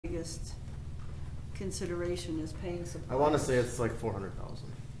biggest consideration is paying suppliers. I want to say it's like 400,000.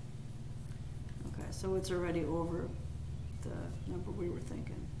 Okay, so it's already over the number we were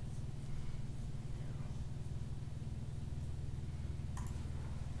thinking.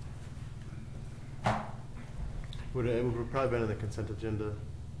 Would it would probably been in the consent agenda,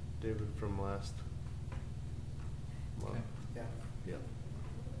 David, from last month? Okay. Yeah. Yeah.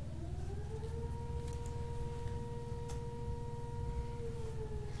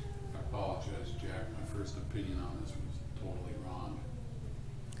 I apologize, Jack. My first opinion on this was totally wrong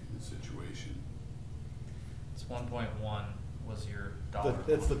in the situation. It's 1.1 was your dollar.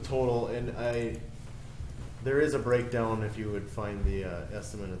 That's the total, and there is a breakdown if you would find the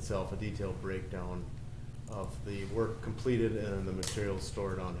estimate itself, a detailed breakdown of the work completed and the materials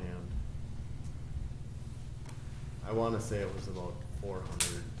stored on hand. I want to say it was about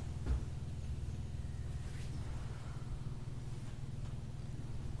 400.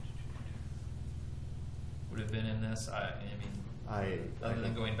 Would have been in this. I mean, other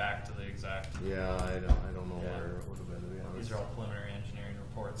than going back to the exact. Yeah, I don't know where it would have been, to be honest. These are all preliminary engineering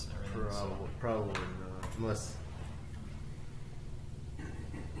reports and everything. Probably not, unless.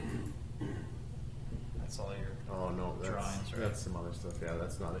 That's all your. Oh no, drawings, right? That's some other stuff. Yeah,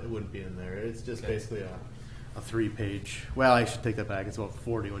 that's not. It wouldn't be in there. It's just basically a 3-page. Well, I should take that back. It's about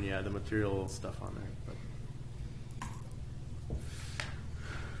 40 when you add the material stuff on there. But. All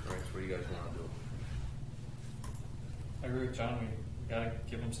right, so what do you guys want to do? I agree with John. We gotta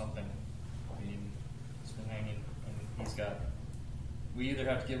give him something. I mean, it's been hanging, and he's got. We either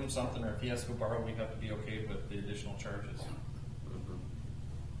have to give him something, or if he has to go borrow, we have to be okay with the additional charges.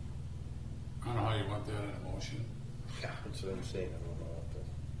 I don't know how you want that in a motion, Yeah, that's what I'm saying. I don't know what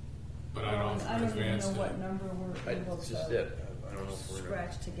but I don't know if I we're don't even know advanced what it. number we're able It's just to it. I don't know if we're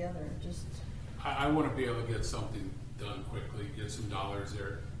scratch together. Just I want to be able to get something done quickly, get some dollars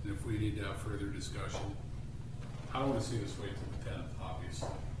there, and if we need to have further discussion, I don't want to see this wait till the 10th, obviously.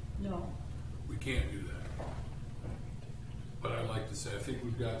 no. We can't do that. But I'd like to say, I think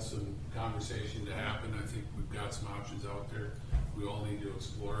we've got some conversation to happen. I think we've got some options out there. We all need to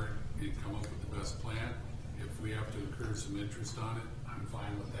explore it and come up with the best plan. If we have to incur some interest on it, I'm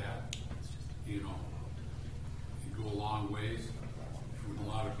fine with that. You know, you go a long ways. With a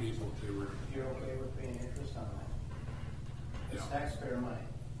lot of people, if they were, You're okay with paying interest on that? It's Yeah. taxpayer money.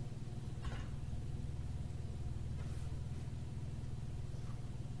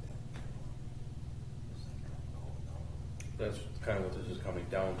 That's kind of what this is coming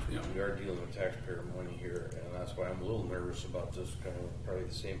down to. Yeah. We are dealing with taxpayer money here, and that's why I'm a little nervous about this, kind of probably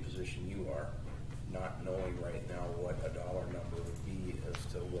the same position you are, not knowing right now what a dollar number would be as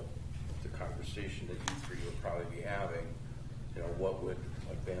to what the conversation that you three would probably be having. You know, what would,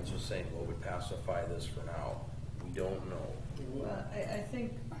 like Vance was saying, what would pacify this for now? We don't know. Well, I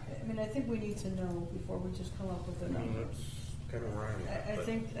think we need to know before we just come up with a I mean, number. that's kind of where I'm at. I but-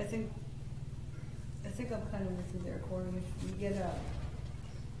 think I'm kind of with you there, Corey. If we get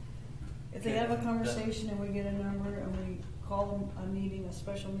if they have a conversation and we get a number and we call them a meeting, a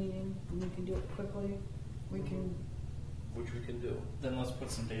special meeting, and we can do it quickly, we can. Which we can do. Then let's put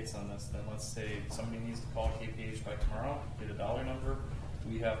some dates on this. Then let's say somebody needs to call KPH by tomorrow, get a dollar number.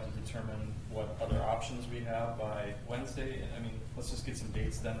 We have to determine what other options we have by Wednesday. I mean, let's just get some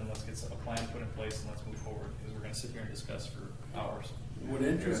dates then, and let's get a plan put in place, and let's move forward, because we're going to sit here and discuss for hours. would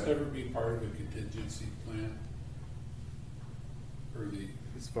interest ever be part of a contingency plan? Or the,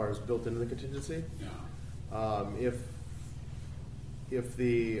 As far as built into the contingency, yeah, if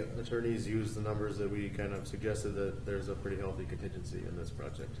the attorneys use the numbers that we kind of suggested, that there's a pretty healthy contingency in this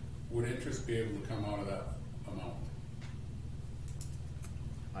project. would interest be able to come out of that amount?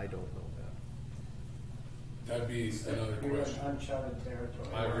 I don't know that. That'd be another You're in question. uncharted territory.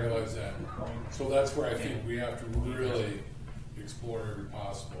 I realize that. So that's where I think we have to really explore every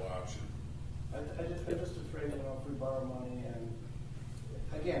possible option. I'm just afraid, if we borrow money and,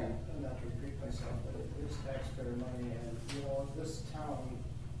 again, not to repeat myself, but it is taxpayer money and, this town,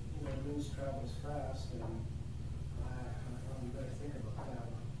 news travels fast and, you better think about that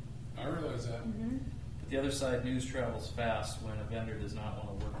one. I realize that. But the other side, news travels fast when a vendor does not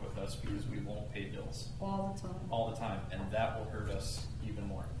want to work with us because we won't pay bills All the time. all the time, and that will hurt us even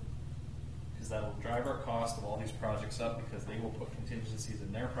more. Because that will drive our cost of all these projects up, because they will put contingencies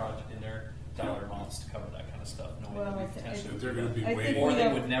in their project, in their dollar amounts to cover that kind of stuff, knowing Well, that I we thi- potentially If they're gonna be I think waiting. or we they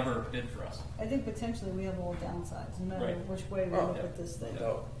have- would never bid for us. I think potentially we have all downsides, no matter Right. which way we Oh, look yeah. at this thing.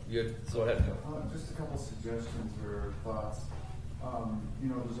 No, you go ahead, Joe. Just a couple suggestions or thoughts.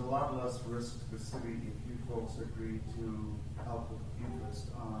 There's a lot less risk to the city if you folks agree to help with interest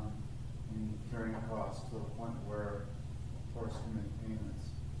on the carrying costs to the point where forced to make payments.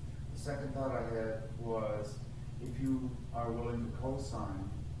 second thought I had was, if you are willing to co-sign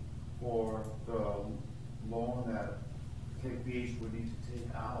for the loan that KPH would need to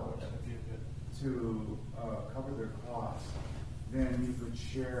take out That would be a good. to cover their costs, then you could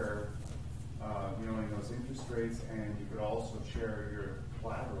share, in those interest rates, and you could also share your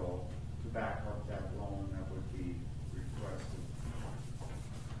collateral to back up that loan that would be requested.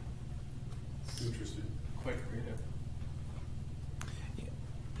 Interesting. Quite creative.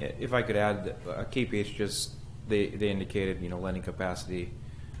 Yeah, if I could add, KPH just, they indicated, lending capacity,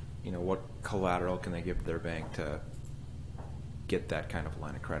 what collateral can they give to their bank to get that kind of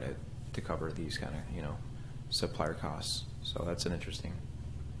line of credit to cover these kind of, supplier costs. So that's an interesting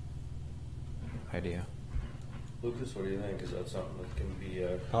idea. Lucas, what do you think? Is that something that can be,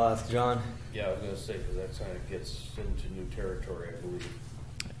 I'll ask John. yeah, I was gonna say, because that kind of gets into new territory, I believe.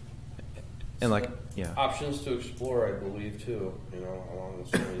 And yeah. Options to explore, I believe, too, along with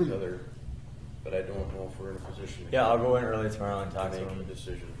some of these other, but I don't know if we're in a position. Yeah, I'll go in early tomorrow and talk to make a him.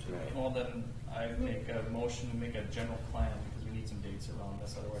 decision tonight. Well, then I make a motion to make a general plan because we need some dates around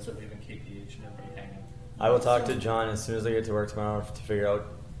this. Otherwise, we're leaving KPH and everybody hanging. I will talk to John as soon as I get to work tomorrow to figure out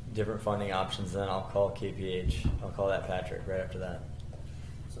different funding options. Then I'll call KPH. I'll call that Patrick right after that.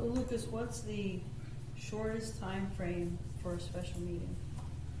 So Lucas, what's the shortest time frame for a special meeting?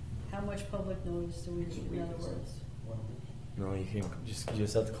 How much public notice do we need, in other words? No, you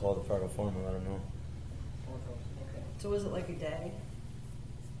just have to call the Fargo Forum and let them know. So is it like a day?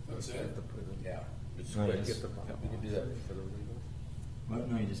 That's it. Yeah, it's No, quick. just- We can do that for the legal.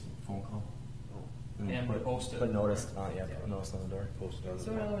 No, you just phone call. And post it. Put notice. Put notice on the door. Post it on the.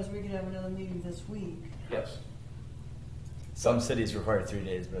 So in other words, we could have another meeting this week. Yes. Some cities require 3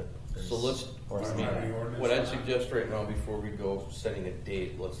 days, but So let's, or I some mean, are. what I'd suggest right now, before we go setting a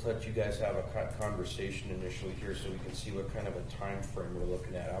date, let's let you guys have a conversation initially here so we can see what kind of a time frame we're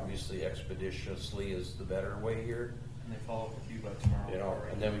looking at. Obviously expeditiously is the better way here, And they follow up with you by tomorrow.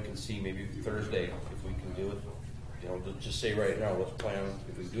 and then we can see maybe Thursday if we can do it. Just say right now, let's plan,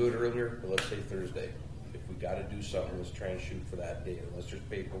 if we do it earlier, but let's say Thursday. If we gotta do something, let's try and shoot for that date, unless there's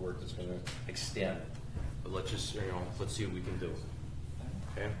paperwork that's gonna extend. But let's just, let's see what we can do.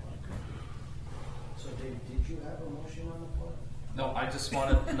 Okay? So Dave, did you have a motion on the floor? No, I just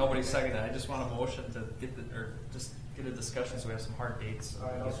wanted, nobody seconded it. I just want a motion to get just get a discussion so we have some hard dates. All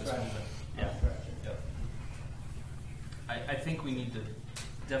right, I'll Get this scratch moving. it. Yeah. I'll scratch it. Yep. I think we need to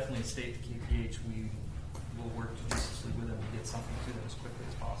definitely state to KPH we will work judiciously with them to get something to them as quickly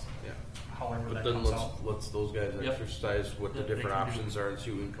as possible. Yeah. However But that then comes out. let's those guys Yep. exercise what the Yep, they different can do. options are and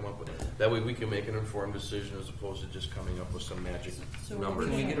see what we can come up with. That way we can make an informed decision as opposed to just coming up with some magic So numbers.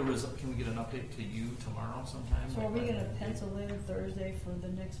 Can we get Can we get an update to you tomorrow sometime? So are we gonna pencil in Thursday for the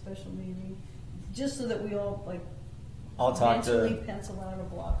next special meeting? Just so that we all I'll talk to- mentally pencil out a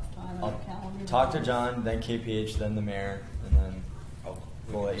block of time on I'll the calendar. talk to John, then KPH, then the mayor, and then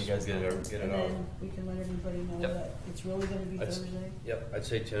we'll let you guys get know. it And out. then we can let everybody know Yep. that it's really gonna be Thursday. Yep, I'd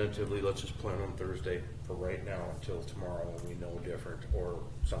say tentatively, let's just plan on Thursday for right now until tomorrow when we know different or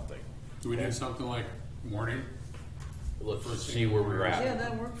something. Do we do something like morning? Let's First see thing where in the we're morning. at. Yeah,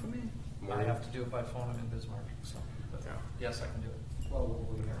 that worked for me. I Morning? have to do it by phone. I'm in Bismarck, so. But Yeah. yes, I can do it. Well,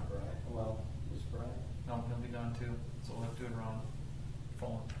 we have Brian. Well, is Brian? No, he'll be gone too, so we'll have to do it around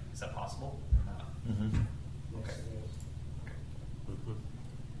phone. Is that possible or not? Mhm. Yes, Okay. it is. Mhm.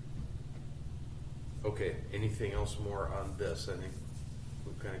 Okay, anything else more on this? I think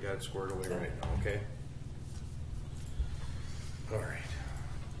we've kind of got it squared away right now, okay? All right,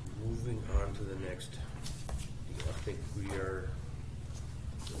 moving on to the next. I think we are,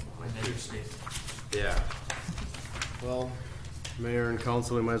 Mayor State. yeah, Well, mayor and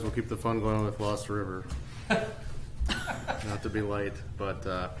council, we might as well keep the fun going with Lost River. Not to be light,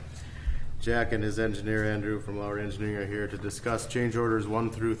 but Jack and his engineer Andrew from Lowry Engineering are here to discuss change orders 1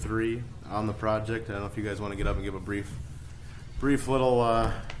 through 3 on the project. I don't know if you guys want to get up and give a brief little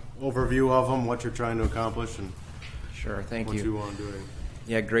overview of them, what you're trying to accomplish, and Sure, thank what you. you want doing.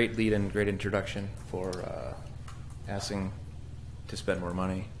 Yeah, great lead and great introduction for asking to spend more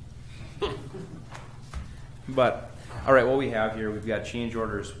money. But, all right, what we have here, we've got change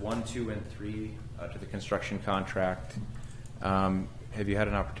orders 1, 2, and 3 to the construction contract. Have you had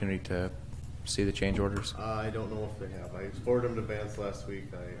an opportunity to see the change orders? I don't know if they have. I forwarded them to Vance last week.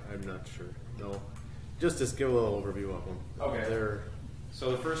 I'm not sure. No. Just to give a little overview of them. Okay. They're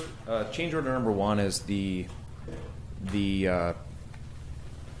So the first change order number 1 is the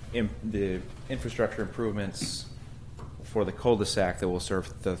infrastructure improvements for the cul-de-sac that will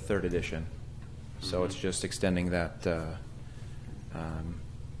serve the 3rd edition. So it's just extending that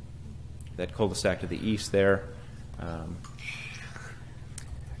that cul-de-sac to the east there.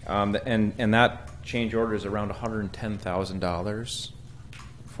 And that change order is around $110,000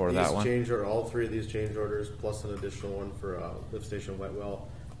 for that one. All three of these change orders, plus an additional one for lift station wet well,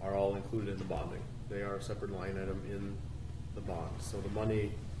 are all included in the bonding. They are a separate line item in the bond. So the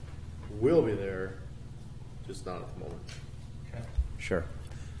money will be there, just not at the moment. Okay. Sure.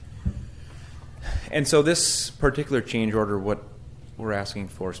 And so this particular change order, what we're asking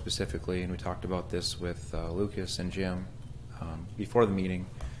for specifically, and we talked about this with Lucas and Jim before the meeting,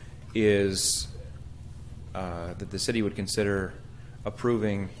 is that the city would consider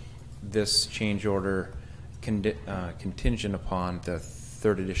approving this change order contingent upon the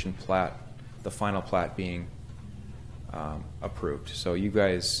third edition plat, the final plat being approved. So you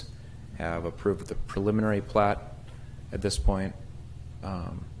guys have approved the preliminary plat at this point.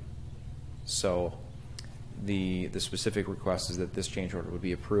 So the specific request is that this change order would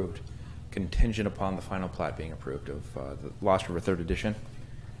be approved contingent upon the final plat being approved of the Lost River third edition.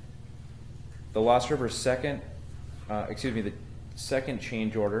 The Lost River the second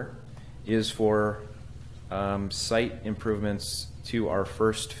change order is for site improvements to our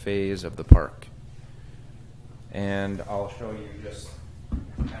first phase of the park. And I'll show you just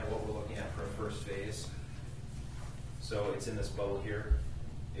kind of what we're looking at for a first phase. So it's in this bubble here.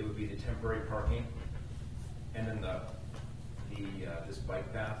 It would be the temporary parking, and then this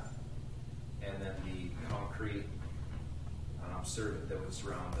bike path, and then the concrete surface that would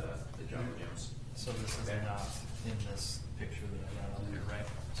surround the jump gyms. So this is not in this picture that I got on here, right?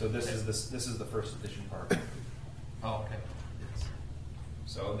 So this is the first edition park. Oh, okay. Yes.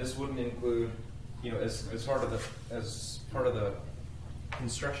 So this wouldn't include, as part of the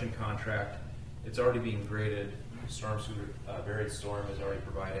construction contract, it's already being graded. Storm sewer, varied storm is already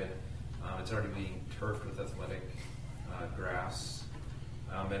provided. It's already being turfed with athletic grass.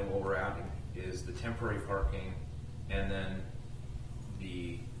 And what we're adding is the temporary parking, and then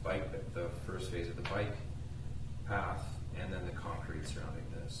the first phase of the bike path, and then the concrete surrounding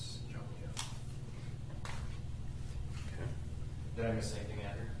this jump gym. Okay. Did I miss anything,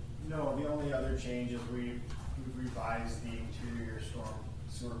 Andrew? No, the only other change is we've revised the interior storm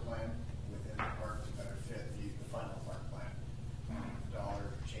sewer plan within the park to better fit the final park plan.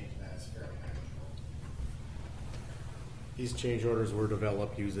 Dollar change in that is fairly negligible. These change orders were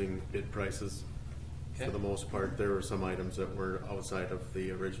developed using bid prices. Okay. For the most part, there were some items that were outside of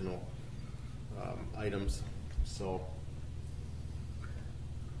the original items. So,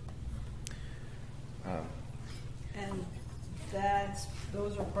 And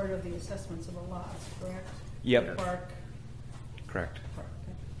those are part of the assessments of the lots, correct? Yep. The park. Correct. Park,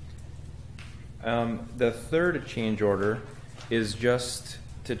 okay. The third change order is just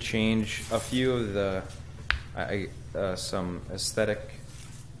to change a few of the some aesthetic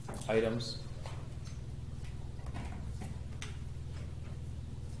items.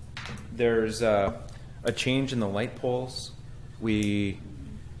 There's a change in the light poles. We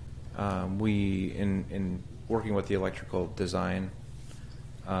in working with the electrical design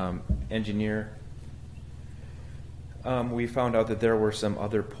engineer, we found out that there were some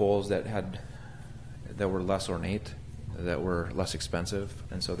other poles that were less ornate, that were less expensive,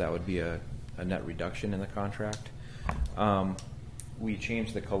 and so that would be a net reduction in the contract. We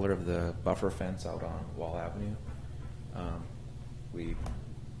changed the color of the buffer fence out on Wall Avenue. We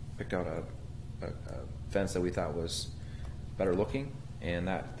picked out a fence that we thought was better looking, and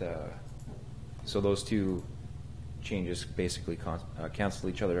so those two changes basically cancel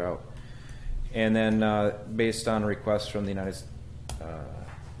each other out. And then based on requests from the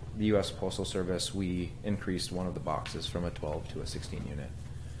U.S. Postal Service, we increased one of the boxes from a 12 to a 16 unit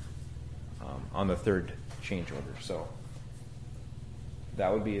on the third change order. So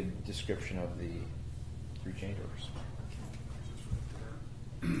that would be a description of the three change orders.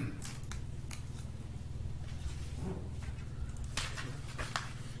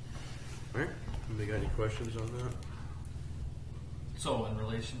 all right. Anybody got any questions on that? So in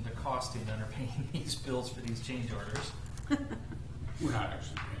relation to costing, then are paying these bills for these change orders? We're not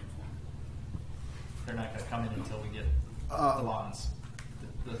actually paying for them. They're not going to come in until we get the bonds.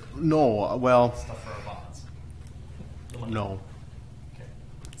 The No. Well, stuff for our bonds. The money. no.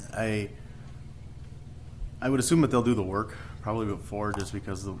 Okay. I would assume that they'll do the work probably before, just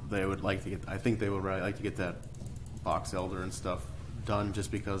because they would like to get. I think they would really like to get that box elder and stuff done,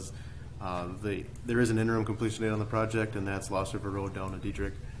 just because there is an interim completion date on the project, and that's Lost River Road down to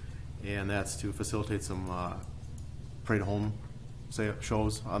Diedrich, and that's to facilitate some parade home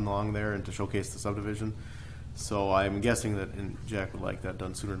shows along there and to showcase the subdivision. So I'm guessing that Jack would like that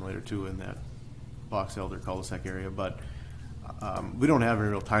done sooner than later too in that box elder cul-de-sac area, but we don't have any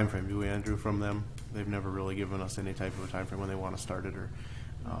real time frame, do we, Andrew, from them? They've never really given us any type of a time frame when they want to start it, or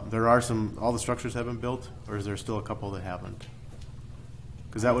There are all the structures have been built, or is there still a couple that haven't?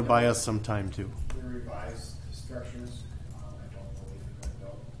 Because that would buy us some time too. We revised the structures, I don't believe they've been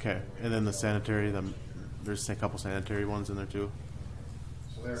built. Okay, and then the sanitary, there's a couple sanitary ones in there too.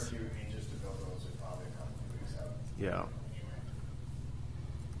 So there are a few, just to build those, would probably come a few weeks out. Yeah.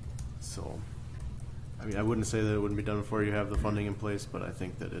 So, I mean, I wouldn't say that it wouldn't be done before you have the funding in place, but I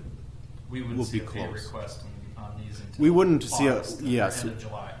think that it We wouldn't will see be a pay close. request on these until We wouldn't see a August or yes. end of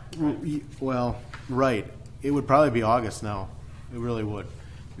July. Well, right. It would probably be August now. It really would,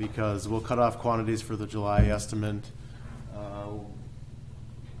 because we'll cut off quantities for the July estimate.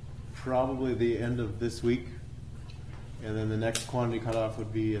 Probably the end of this week, and then the next quantity cutoff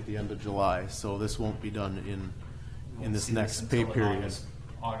would be at the end of July. So this won't be done in Won't this see next until pay the period.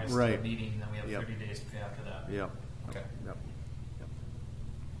 August Right. meeting, then we have Yep. 30 days to pay after that. Yep. Okay.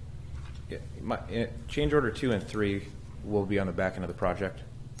 Yep. Change order 2 and 3 will be on the back end of the project.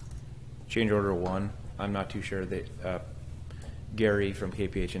 Change order 1, I'm not too sure. Gary from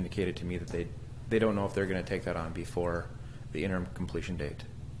KPH indicated to me that they don't know if they're going to take that on before the interim completion date.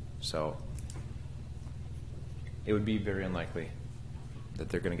 So it would be very unlikely that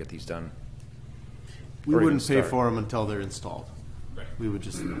they're going to get these done. We or even wouldn't pay start. for them until they're installed. Right. We would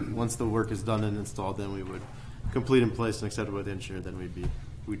just, once the work is done and installed, then we would complete in place and accepted by the engineer, then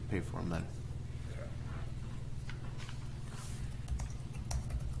we'd pay for them then.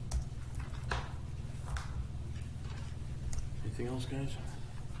 Anything else, guys?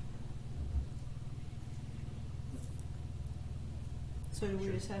 So do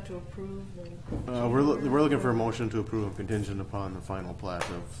we just have to approve the? We're looking for a motion to approve them contingent upon the final plat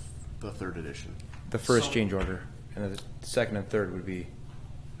of the third edition. The first So- change order, and then the second and third would be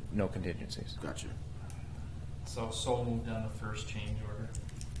no contingencies. Gotcha. So moved on the first change order.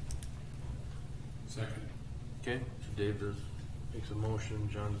 Second. Okay, so Dave makes a motion,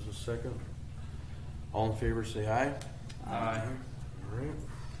 John does a second. All in favor, say aye. Aye. All right.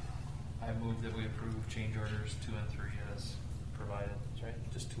 I move that we approve change orders 2 and 3 as provided. That's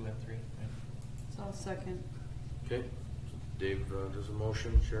right, just 2 and 3. Right? So I'll second. Okay, so Dave does a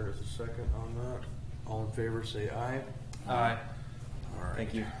motion, Sharon does a second on that. All in favor, say aye. Aye. All right.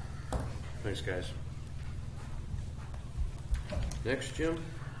 Thank you. Thanks, guys. Next, Jim?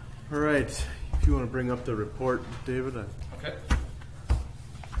 All right, if you want to bring up the report, David, Okay.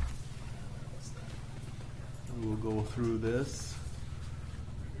 we'll go through this.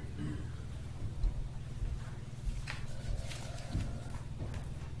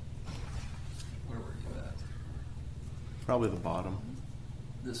 Where were you at? Probably the bottom.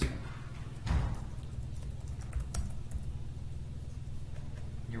 This one.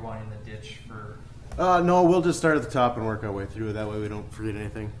 You're wanting the ditch for. No, we'll just start at the top and work our way through. That way we don't forget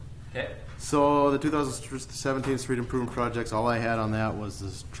anything. Okay. So the 2017 street improvement projects, all I had on that was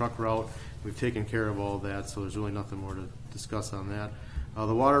this truck route. We've taken care of all that, so there's really nothing more to discuss on that.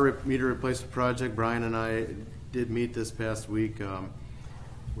 The water meter replacement project, Brian and I did meet this past week.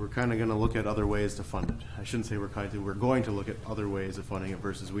 We're kind of going to look at other ways to fund it. I shouldn't say we're going to look at other ways of funding it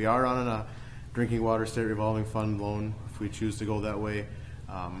versus we are on a drinking water state revolving fund loan if we choose to go that way.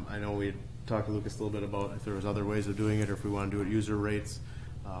 I know we talked to Lucas a little bit about if there was other ways of doing it or if we want to do it user rates.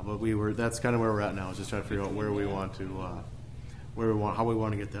 But that's kind of where we're at now, is just trying to figure out where we want to, how we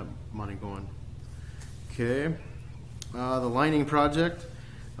want to get that money going. Okay. The lining project,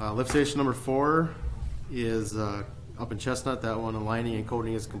 lift station number 4 is up in Chestnut. That one, the lining and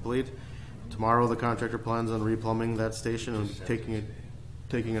coating is complete. Tomorrow, the contractor plans on replumbing that station and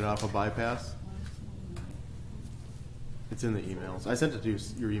taking it off a bypass. It's in the emails. I sent it to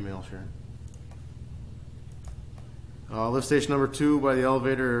your email, Sharon. Lift station number 2 by the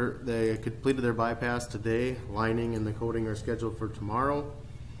elevator, they completed their bypass today. Lining and the coating are scheduled for tomorrow.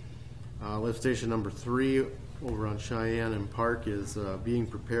 Lift station number 3 over on Cheyenne and Park is being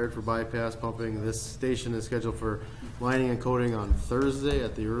prepared for bypass pumping. This station is scheduled for lining and coating on Thursday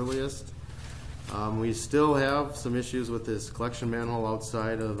at the earliest. We still have some issues with this collection manhole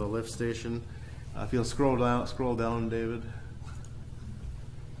outside of the lift station. If you'll scroll down, David.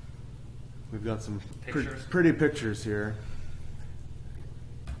 We've got some Pictures? pretty pictures here.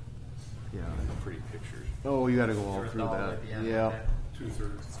 Yeah. Pretty pictures. Oh, you got to go all Through through all that. at the end, Yeah. okay. 2/3 to 3/4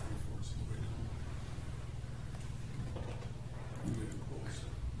 of the way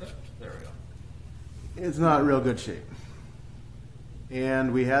down. There we go. It's not real good shape.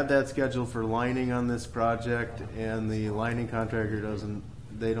 And we had that scheduled for lining on this project, and the lining contractor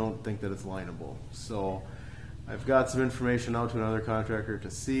they don't think that it's lineable. So I've got some information out to another contractor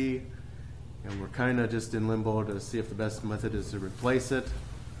to see, and we're kind of just in limbo to see if the best method is to replace it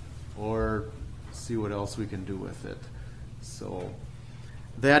or see what else we can do with it. So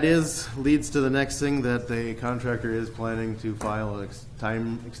that leads to the next thing, that the contractor is planning to file a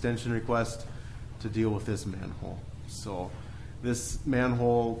time extension request to deal with this manhole. So this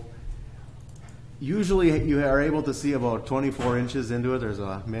manhole, usually you are able to see about 24 inches into it. There's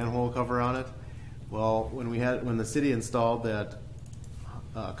a manhole cover on it. Well, when the city installed that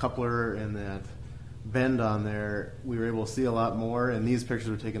coupler and that bend on there, we were able to see a lot more, and these pictures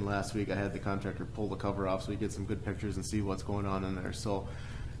were taken last week. I had the contractor pull the cover off so we get some good pictures and see what's going on in there. So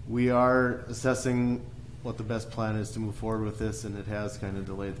we are assessing what the best plan is to move forward with this, and it has kind of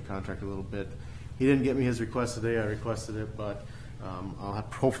delayed the contract a little bit. He didn't get me his request today. I requested it, but I'll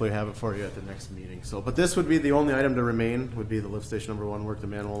hopefully have it for you at the next meeting. So, but this would be the only item to remain, would be the lift station number 1 work. The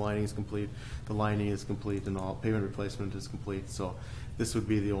manhole lining is complete, the lining is complete, and all pavement replacement is complete. So this would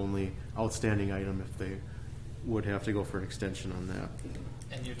be the only outstanding item if they would have to go for an extension on that.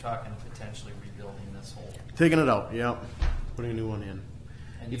 And you're talking potentially rebuilding this hole. Taking it out, yeah, putting a new one in.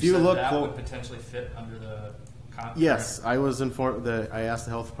 And If you you said look that clo- would potentially fit under the contract? Yes, I was informed that I asked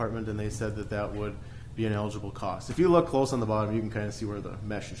the health department, and they said that that would be an eligible cost. If you look close on the bottom, you can kind of see where the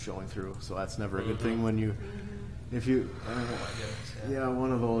mesh is showing through. So that's never a good thing when you, if you, Oh my goodness, yeah,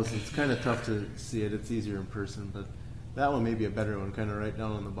 one of those. It's kind of tough to see it. It's easier in person, but that one may be a better one, kind of right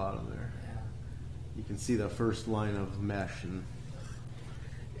down on the bottom there. Yeah. You can see the first line of mesh, and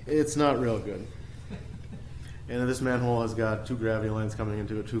it's not real good. And this manhole has got 2 gravity lines coming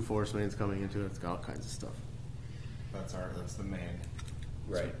into it, 2 force mains coming into it. It's got all kinds of stuff. That's the main.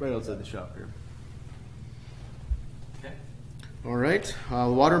 Right. Right outside the shop here. Okay. All right. The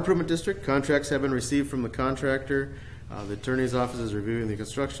Water Improvement District, contracts have been received from the contractor. The attorney's office is reviewing the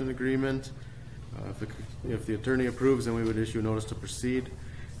construction agreement. If the attorney approves, then we would issue a notice to proceed.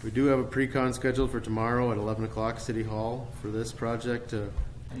 We do have a pre-con scheduled for tomorrow at 11 o'clock, City Hall, for this project. And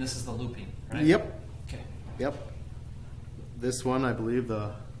this is the looping, right? Yep. Okay. Yep. This one, I believe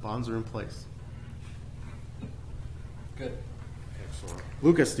the bonds are in place. Good. Excellent.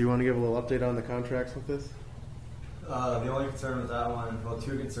 Lucas, do you want to give a little update on the contracts with this? The only concern with that one, well,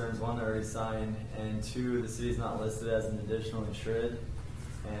 2 concerns. 1, they're already signed, and 2, the city's not listed as an additional insured.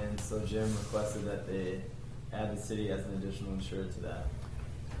 And so Jim requested that they add the city as an additional insured to that.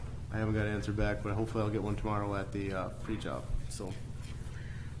 I haven't got an answer back, but hopefully I'll get one tomorrow at the pre-job. So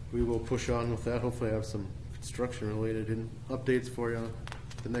we will push on with that. Hopefully I have some construction-related updates for you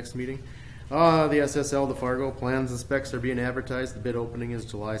at the next meeting. The SSL, the Fargo, plans and specs are being advertised. The bid opening is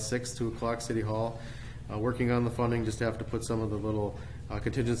July 6th, 2 o'clock, City Hall. Working on the funding, just have to put some of the little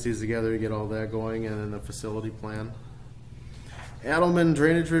contingencies together to get all that going, and then the facility plan. Adelman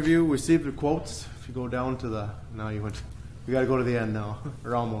drainage review, received the quotes. If you go down to the, we gotta go to the end now,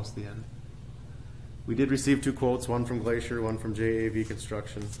 or almost the end. We did receive 2 quotes, one from Glacier, one from JAV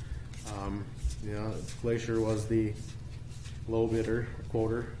Construction. Glacier was the low bidder,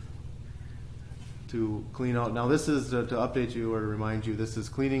 quoter, to clean out. Now this is to update you or to remind you, this is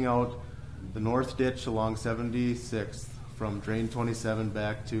cleaning out the north ditch along 76th from drain 27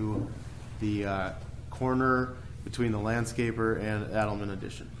 back to the corner between the landscaper and Adelman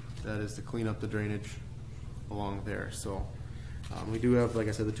addition. That is to clean up the drainage along there. So we do have, like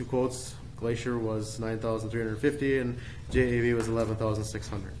I said, the 2 quotes. Glacier was $9,350 and JAV was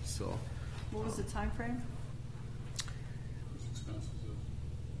 $11,600. So What was the time frame? Whose expenses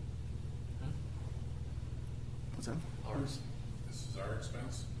what's that? Ours. this is our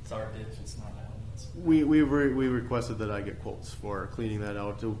expense? It's our ditch, it's not Alan's. We requested that I get quotes for cleaning that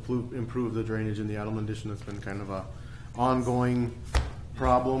out to improve the drainage in the Adelman addition. It's been kind of a ongoing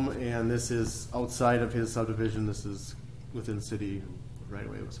problem, and this is outside of his subdivision. This is within city right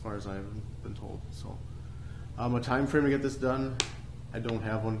away, as far as I've been told. So, a time frame to get this done, I don't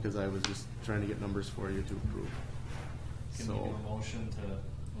have one because I was just trying to get numbers for you to approve. Can we do a motion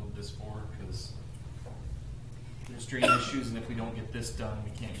to move this forward? Because there's drain issues, and if we don't get this done,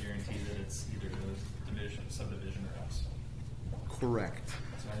 we can't guarantee that it's either the division, subdivision, or us. Correct.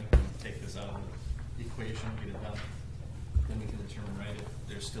 So I think we can take this out of the equation, get it done. Then we can determine, right, if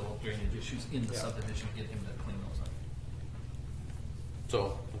there's still drainage issues in the subdivision, get him to clean those up.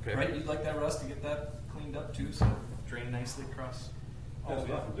 So, okay. Right, you'd like that, Russ, to get that cleaned up too, so drain nicely across? Has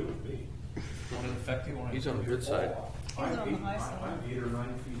nothing to do with me. Won't it affect you? Won't it- He's on the good side. He's on the high side. I'm 8 or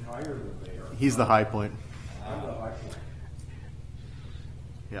 9 feet higher than they are. He's the high point. I'm the high point.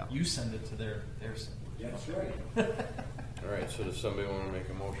 Yeah. You send it to their side. That's right. All right, so does somebody want to make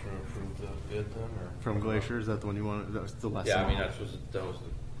a motion to approve the bid then, or? From Glacier, is that the one you wanted? That was the less. Yeah, I mean, amount. that was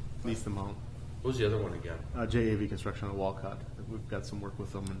the, Least amount. what was the other one again? JAV Construction on Walcott. We've got some work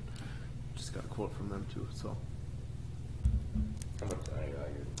with them and just got a quote from them too. So How much,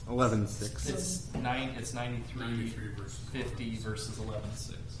 11.6. It's 93 93 versus 50 versus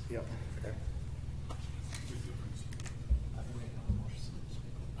 11.6. Yep. Okay. Big difference.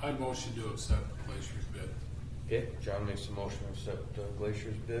 I motion to accept Glacier's bid. Okay, John makes a motion to accept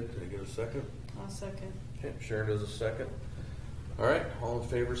Glacier's bid. Did I get a second? I'll second. Okay, Sharon does a second. All right, all in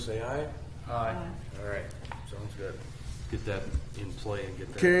favor, say aye. Aye. All right, sounds good. Get that in play and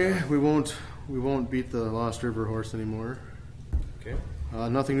get that. Okay, done. we won't beat the Lost River horse anymore. Okay.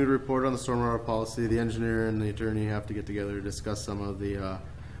 Nothing new to report on the stormwater policy. The engineer and the attorney have to get together to discuss some of the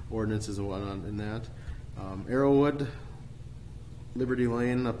ordinances and whatnot in that. Arrowwood, Liberty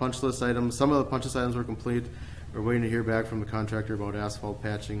Lane, a punch list item. Some of the punch list items were complete. We're waiting to hear back from the contractor about asphalt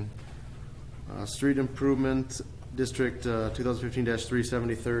patching. Street Improvement District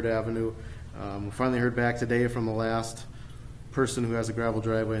 2015-370 3rd Avenue. We finally heard back today from the last person who has a gravel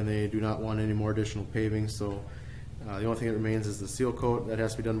driveway, and they do not want any more additional paving. So the only thing that remains is the seal coat. That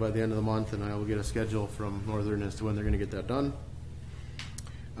has to be done by the end of the month, and I will get a schedule from Northern as to when they're going to get that done.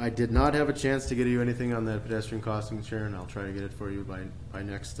 I did not have a chance to get you anything on that pedestrian crossing, Sharon. I'll try to get it for you by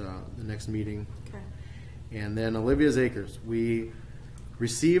next the next meeting. Okay. And then Olivia's Acres. We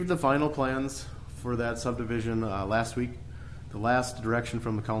received the final plans for that subdivision last week. The last direction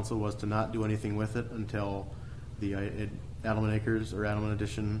from the council was to not do anything with it until the Adelman Acres or Adelman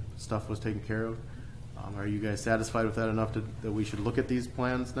Addition stuff was taken care of. Are you guys satisfied with that enough that we should look at these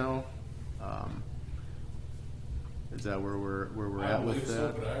plans now? Is that where we're I at with believe so,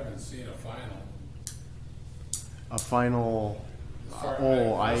 that? but I haven't seen a final. A final. As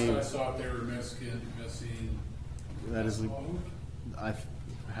far I as I thought they were missing. that is. I.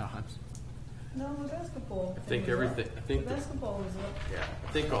 No, the basketball. I think thing was everything- up. I think the the- basketball was up. Yeah,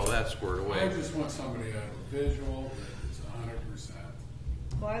 I think all that's squared I away. just want somebody to have a visual that is 100%.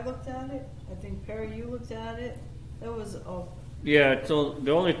 Well, I looked at it. I think Perry, you looked at it. That was Yeah, so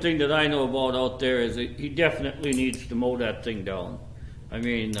the only thing that I know about out there is that he definitely needs to mow that thing down. I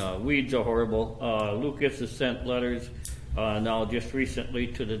mean, weeds are horrible. Lucas has sent letters now just recently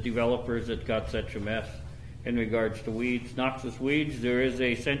to the developers that got such a mess in regards to weeds, noxious weeds. There is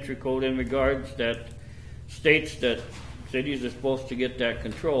a century code in regards that states that cities are supposed to get that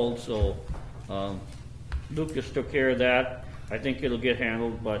controlled, so Lucas took care of that. I think it'll get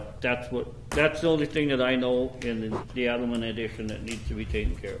handled, but that's the only thing that I know in the Adelman Edition that needs to be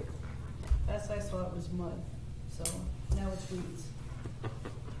taken care of. last I saw it was mud. So now it's weeds.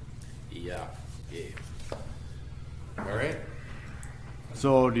 Yeah. All right.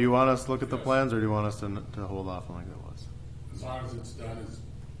 So, do you want us to look at the plans, or do you want us to hold off on like it was? As long as it's done,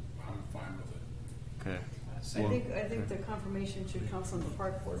 I'm fine with it. Okay. I think the confirmation should come from the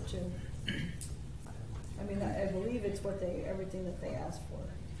park board too. I mean, I believe it's everything that they asked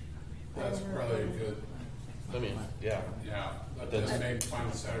for. That's probably good. I mean, yeah. Yeah, but at the same time,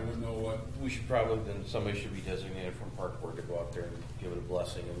 I wouldn't know what. We should probably, then somebody should be designated from park board to go out there and give it a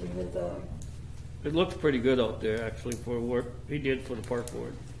blessing and we Give move it the- on. It looks pretty good out there, actually, for work he did for the park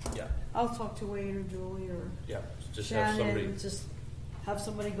board. Yeah, I'll talk to Wade or Julie or yeah, just have somebody. Shannon, just have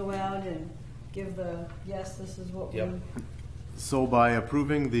somebody go out and give yes, this is what we. Yep. So, by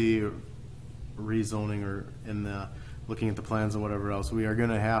approving the rezoning or looking at the plans and whatever else, we are going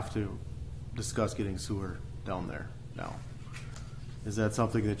to have to discuss getting sewer down there now. Is that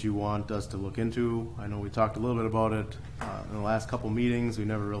something that you want us to look into? I know we talked a little bit about it in the last couple meetings. We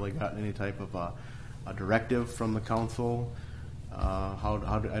never really gotten any type of a directive from the council. I don't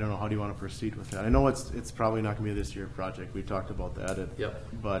know. How do you want to proceed with that? I know it's probably not going to be a this year project. We talked about that. Yep.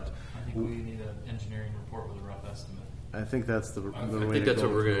 But I think we need an engineering report with a rough estimate. I think that's the way I to think that's go.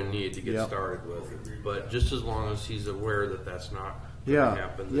 what we're gonna need to get Yep. started with, but just as long as he's aware that that's not Yeah. gonna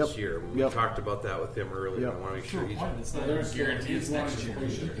happen this Yep. year. We Yep. talked about that with him earlier, Yep. I wanna make sure he's. It's Well, not there's guaranteed it's wanted next to year.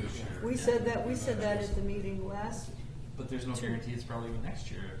 push it this year. We said that at the meeting last. But there's no guarantee it's probably even next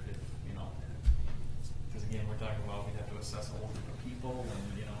year if because again, we're talking about we'd have to assess a whole group of people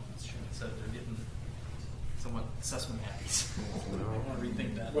and, as Sharon said, they're getting somewhat assessment happy. I want to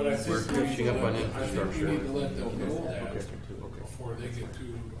rethink that. But I We're think catching up on I think we infrastructure. need to let them know that Okay. before they get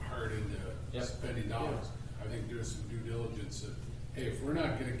too hard into Yep. spending dollars. I think there's some due diligence that, hey, if we're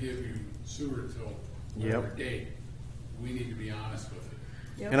not gonna give you sewer till whatever Yep. date, we need to be honest with it.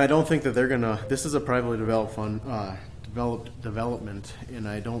 Yep. And I don't think that they're gonna. This is a privately developed development, and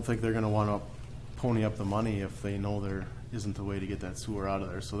I don't think they're gonna want to pony up the money if they know there isn't a way to get that sewer out of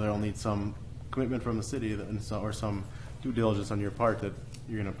there. So they'll need some commitment from the city or some due diligence on your part that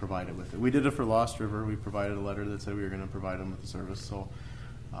you're going to provide it with it. We did it for Lost River. We provided a letter that said we were going to provide them with the service. So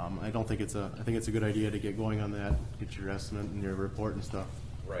I don't think I think it's a good idea to get going on that. Get your estimate and your report and stuff.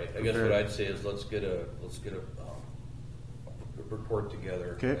 Right, I guess what I'd say is let's get a report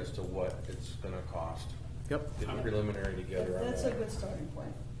together Okay. as to what it's gonna cost. Yep. Get a preliminary together on That's a that. good starting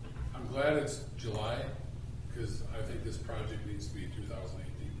point. I'm glad it's July, because I think this project needs to be a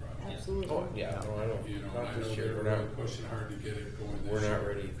 2018 project. Absolutely. Oh, yeah, no, I don't. You know, not I know this year. they're We're really not, pushing hard to get it going this we're year. not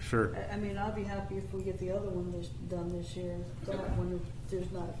ready. Sure. I mean, I'll be happy if we get the other one done this year, but when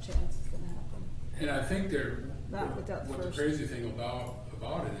there's not a chance it's gonna happen. And I think they're, Not without what the first. crazy thing about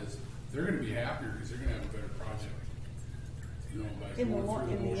it is, they're gonna be happier because they're gonna have a better project. You know, by In the going long-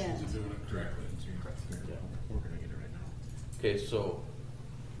 through the in the motions end. and doing it correctly. Okay, so,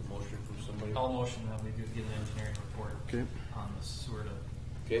 motion from somebody? I'll motion that we do get an engineering report Okay. on the sewer to.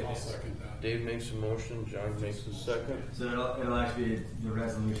 Okay, I'll second that. Dave makes a motion, John makes a second. So it'll actually be the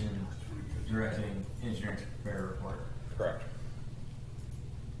resolution directing engineering to prepare a report. Correct.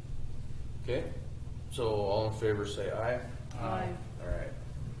 Okay, so all in favor say aye. Aye. All right.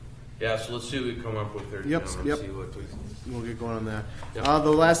 Yeah, so let's see what we come up with there, Yep, gentlemen, yep. see what we. We'll get going on that. Yep.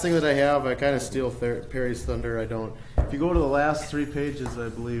 The last thing that I have, I kind of steal Perry's thunder. I don't. If you go to the last 3 pages, I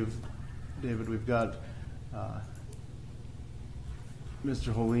believe, David, we've got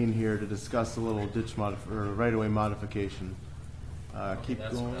Mr. Holeen here to discuss a little ditch or right-of-way modification. Keep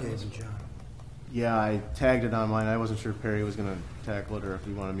That's going. what that was. Yeah, I tagged it on mine. I wasn't sure Perry was going to tackle it or if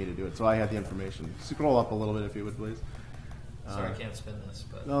he wanted me to do it, so I had the information. Scroll up a little bit if you would, please. Sorry, I can't spin this,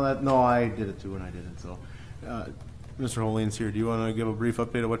 but. No, I did it too, and I didn't. So, Mr. Holeen's here. Do you want to give a brief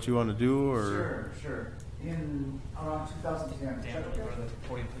update of what you want to do, or? Sure. In around 2010. Dan, will you go to the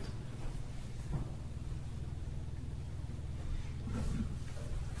podium, please?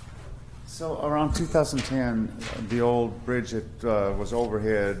 So around 2010, the old bridge that was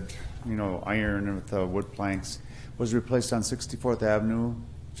overhead, iron with wood planks, was replaced on 64th Avenue,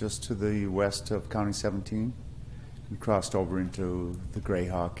 just to the west of County 17. We crossed over into the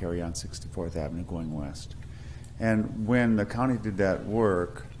Greyhawk area on 64th Avenue going west. And when the county did that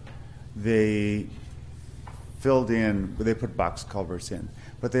work, they put box culverts in,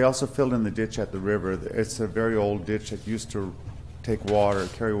 but they also filled in the ditch at the river. It's a very old ditch that used to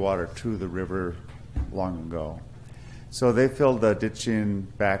carry water to the river long ago. So they filled the ditch in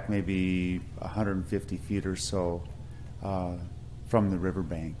back maybe 150 feet or so from the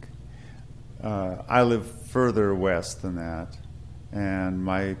riverbank. I live further west than that, and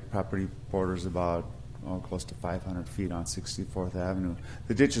my property borders about close to 500 feet on 64th Avenue.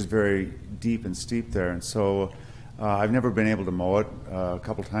 The ditch is very deep and steep there, and so I've never been able to mow it. A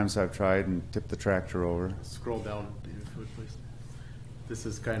couple times I've tried and tipped the tractor over. Scroll down, David, if you would, please. This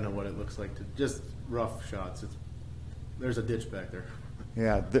is kind of what it looks like. Just rough shots. There's a ditch back there.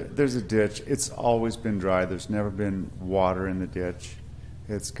 Yeah, there's a ditch. It's always been dry. There's never been water in the ditch.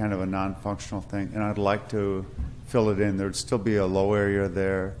 It's kind of a non-functional thing, and I'd like to fill it in. There'd still be a low area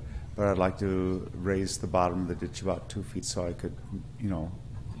there, but I'd like to raise the bottom of the ditch about 2 feet so I could,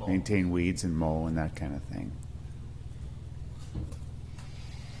 maintain weeds and mow and that kind of thing.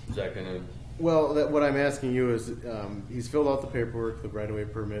 Is that gonna, Well, what I'm asking you is, he's filled out the paperwork, the right-of-way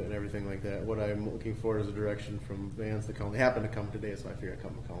permit, and everything like that. What I'm looking for is a direction from Vance to council. They happen to come today, so I figured I'd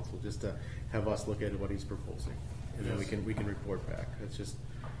come to council just to have us look at what he's proposing, and then we can report back. It's just,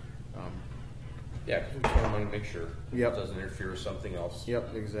 yeah, because we kind of want to make sure Yep. it doesn't interfere with something else.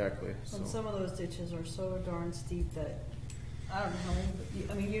 yep, exactly. And So some of those ditches are so darn steep that, I don't know how many,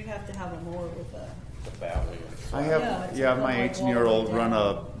 but you'd have to have a mower with a, The valley. I Yeah, have, it's my like 18-year-old all the way run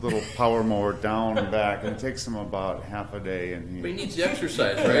a down. little power mower down and back, and it takes him about half a day. And But he needs the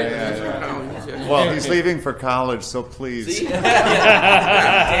exercise, right? Yeah, That's yeah, what yeah. counts. He needs the exercise. Well, he's leaving for college, so please. See? All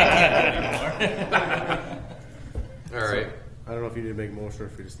right. I don't know if you need to make a motion or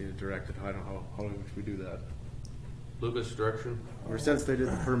if you just need to direct it. I don't know how should we do that. Lucas, direction? Or since they did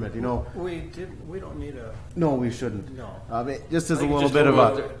the permit, We don't need a, No, we shouldn't. No. Just as I a think little just bit of go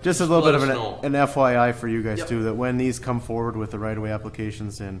out there. just as Just a little let bit of us an know. FYI for you guys Yep. too, that when these come forward with the right-of-way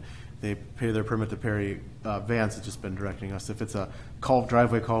applications and they pay their permit to Perry, Vance has just been directing us. If it's a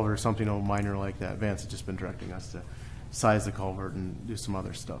driveway culvert or something minor like that, Vance has just been directing us to size the culvert and do some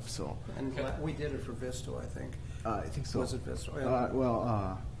other stuff. So and we did it for Visto, I think. I think so. Was it Visto?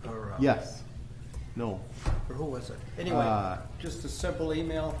 Or, Yes. No. Or who was it? Anyway, just a simple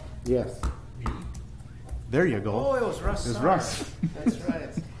email. Yes. There you go. Oh, it was Russ. It was Sauer. Russ. That's right.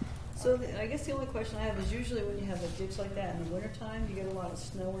 so I guess the only question I have is usually when you have a ditch like that in the wintertime, you get a lot of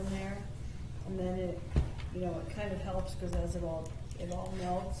snow in there, and then it kind of helps because as it all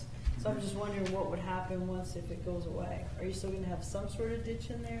melts. So I'm just wondering what would happen once if it goes away. Are you still going to have some sort of ditch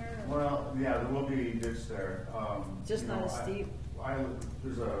in there? Or? Well, yeah, there will be ditch there. Just not as steep?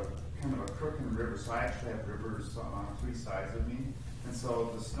 There's a kind of a crook in the river, so I actually have rivers on 3 sides of me, and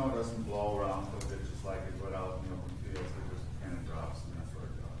so the snow doesn't blow around the ditches like it would out in the open fields. They just kind and it drops, and that's where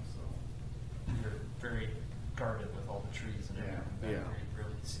it drops, so. You're very guarded with all the trees and everything. Yeah. back Yeah. there. You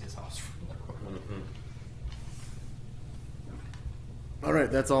really see his house from the road. Mhm. All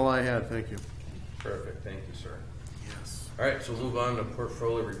right, that's all I had. Thank you. Perfect, thank you, sir. Yes. All right, so we'll move on to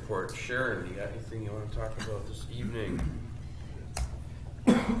portfolio report. Sharon, you got anything you want to talk about this evening?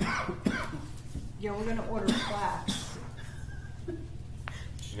 Yeah, we're gonna order plaques.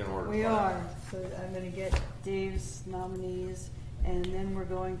 She's gonna order. We plaques. are, so I'm gonna get Dave's nominees, and then we're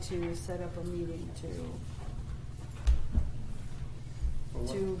going to set up a meeting to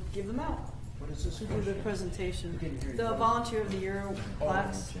give them out. What is this? To do the presentation, Didn't hear you. the Volunteer of the Year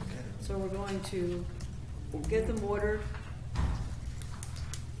plaques. So we're going to get them ordered. Did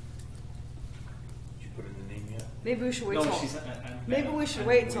you put in the name yet? Maybe we should wait No, till, she's. maybe we should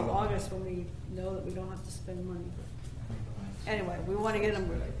wait till August when we know that we don't have to spend money. Anyway, we wanna get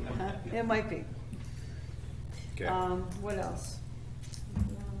them, it might be. Okay. What else?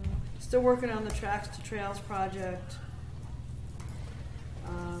 Still working on the Tracks to Trails project.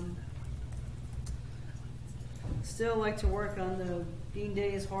 Still like to work on the Bean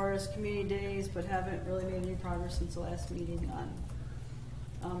Days, Horace Community Days, but haven't really made any progress since the last meeting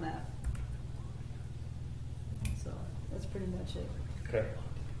on that. So, that's pretty much it. Okay.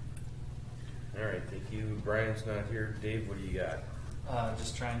 All right, thank you. Brian's not here. Dave, what do you got?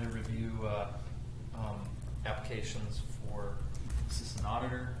 Just trying to review applications for assistant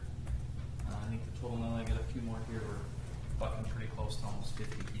auditor. I think the total now, I got a few more here. We're bucking pretty close to almost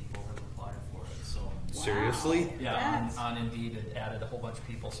 50 people have applied for it. So Seriously? yeah, Yes. on Indeed it added a whole bunch of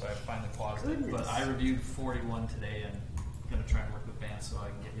people, so I finally paused it. Goodness. But I reviewed 41 today, and gonna try and work with Vance so I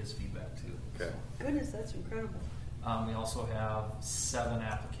can get his feedback too. Okay. Goodness, that's incredible. We also have 7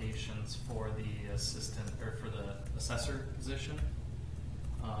 applications for the assistant, or for the assessor position.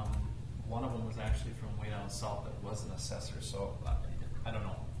 One of them was actually from way down south, but was an assessor, so I don't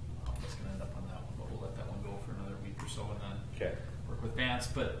know how it's gonna end up on that one, but we'll let that one go for another week or so and then Okay. work with Vance.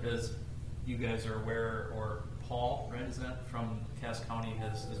 But as you guys are aware, or Paul, right, is that, from Cass County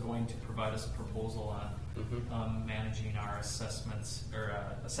is going to provide us a proposal on managing our assessments, or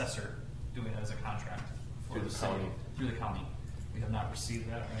assessor doing it as a contract for Through the city. county. Through the county. We have not received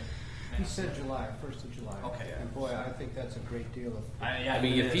that, right? He said July, 1st of July. Okay. And boy, I think that's a great deal of. I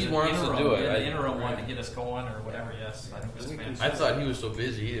mean, if he as an wants to interim, do it, in the I- interim one to get us going or whatever, yes, I think that's We can- fantastic. I thought he was so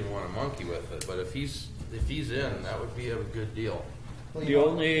busy he didn't want to monkey with it, but if he's in, that would be a good deal. Well, The you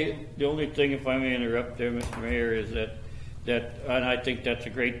know, only thing, if I may interrupt there, Mr. Mayor, is that, and I think that's a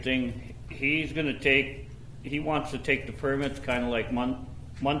great thing, he wants to take the permits kind of like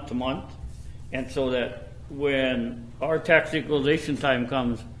month to month, and so that when our tax equalization time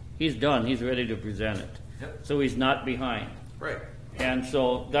comes, he's done, he's ready to present it. Yep. So he's not behind. Right. And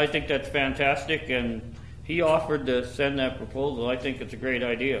so I think that's fantastic, and he offered to send that proposal. I think it's a great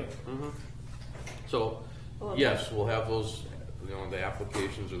idea. So, Well, yes, we'll have those, the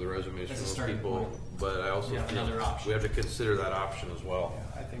applications or the resumes from As a those starting people, point. but I also Yeah, think another option. we have to consider that option as well.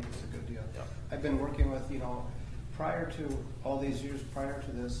 Yeah, I think it's a good deal. Yeah. I've been working with, prior to, all these years prior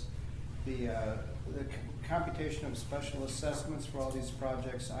to this, the computation of special assessments for all these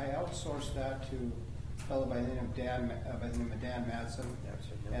projects, I outsourced that to a fellow by the name of Dan Madsen.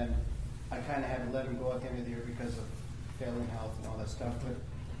 And I kind of had to let him go at the end of the year because of failing health and all that stuff. But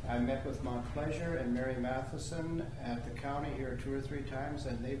I met with Mount Pleasure and Mary Matheson at the county here 2 or 3 times,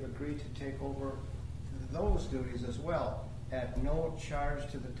 and they've agreed to take over those duties as well at no charge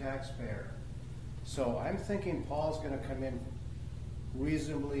to the taxpayer. So I'm thinking Paul's going to come in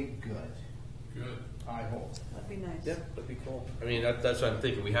reasonably good, Good. I hope, That'd be nice. Yeah, that'd be cool. I mean, that's what I'm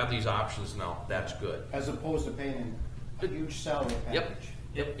thinking. We have these options now. That's good. as opposed to paying him a huge salary Yep. package.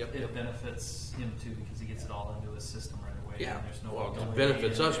 Yep. It benefits him too because he gets it all into his system right away. Yeah. And there's no Well, it delay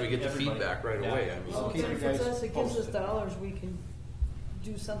benefits and us. We get the everybody- feedback right Yeah. away. I mean, Well, it keep you benefits guys us, it gives us posted. dollars we can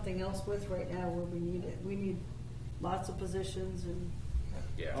do something else with right now where we need it. We need lots of positions and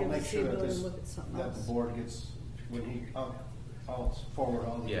yeah. I'll give make us sure the that ability this, to look at something that the else. board gets, when he, I'll forward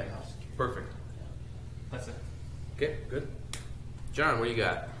all the Yeah. emails. Perfect. That's it. Okay, good. John, what do you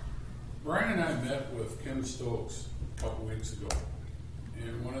got? Brian and I met with Kim Stokes a couple weeks ago,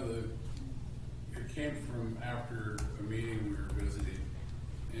 and it came from after a meeting we were visiting,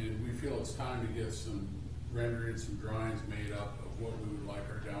 and we feel it's time to get some renderings, some drawings made up of what we would like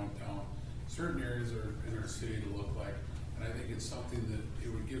our downtown, certain areas in our city to look like, and I think it's something that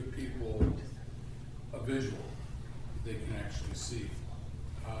it would give people a visual that they can actually see.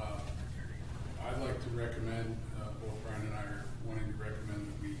 I'd like to recommend, both Brian and I are wanting to recommend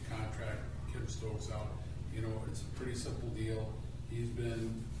that we contract Kim Stokes out. It's a pretty simple deal. He's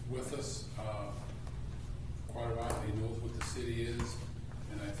been with us quite a while. He knows what the city is,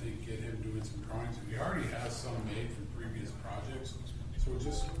 and I think get him doing some drawings. He already has some made from previous projects, so we'll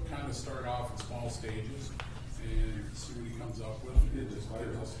just kind of start off in small stages and see what he comes up with. It just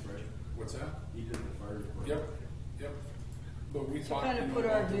gives us, what's that? He did the fire department. Yep. But we talked, Kind you of know, put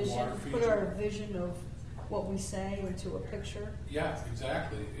our about the vision, water put our feature. vision of what we say into a picture. Yeah,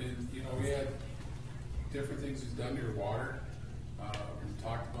 exactly. And, you know, we had different things he's done to your water. We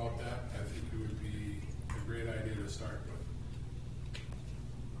talked about that. I think it would be a great idea to start with.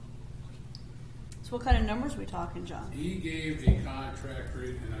 So what kind of numbers we talking, John? He gave a contract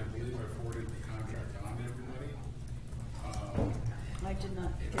rate, and I believe I forwarded the contract on to everybody. I did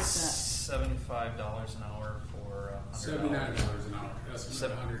not get that. $75 an hour for $79 an hour. That's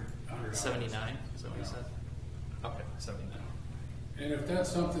 $100. 79, is that what you said? Okay, 79. And if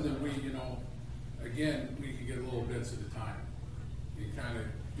that's something that we, you know, again, we can get little bits at a time. You kind of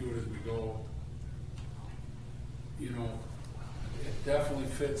do it as we go. You know, it definitely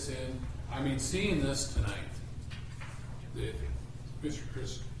fits in. I mean, seeing this tonight, that Mr.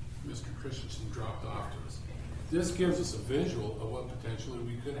 Christensen dropped off to us, this gives us a visual of what potentially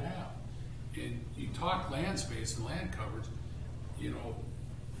we could have. And you talk land space and land coverage, you know,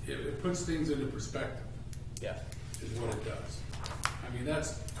 it puts things into perspective. Yeah. Is what it does. I mean,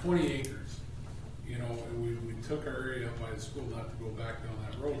 that's 20 acres. You know, and we took our area up by the school, not to go back down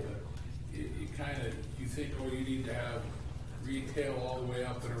that road, but you kind of, you think, oh, you need to have retail all the way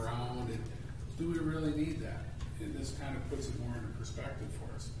up and around, and do we really need that? And this kind of puts it more into perspective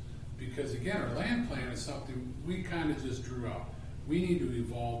for us. Because again, our land plan is something we kind of just drew out. We need to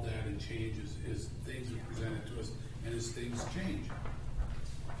evolve that and change as things are presented to us and as things change.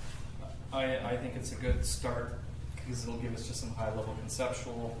 I think it's a good start because it'll give us just some high level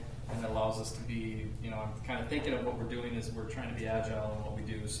conceptual, and it allows us to be, you know, I'm kind of thinking of what we're doing is we're trying to be agile in what we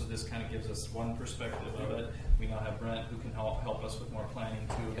do. So this kind of gives us one perspective of it. We now have Brent who can help us with more planning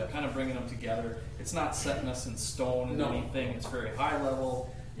too. But kind of bringing them together. It's not setting us in stone and anything. It's very high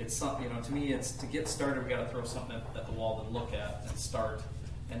level. It's something, you know, to me, it's to get started. We got to throw something at the wall to look at and start.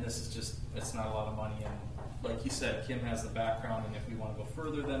 And this is just, it's not a lot of money. And like you said, Kim has the background, and if we want to go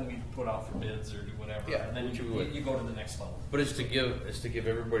further, then we put out for bids or do whatever. Yeah, and then which we you would. go to the next level. But it's to give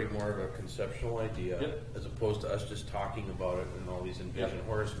everybody more of a conceptual idea, Yep. as opposed to us just talking about it in all these Envision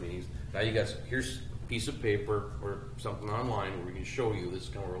Horace meetings. Now you got, here's a piece of paper or something online where we can show you this is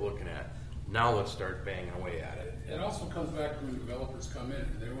kind of what we're looking at. Now let's start banging away at it. It also comes back to when developers come in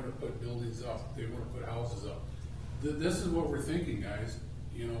and they want to put buildings up, they want to put houses up. This is what we're thinking, guys.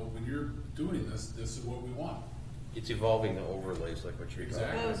 You know, when you're doing this, this is what we want. It's evolving the overlays like what you're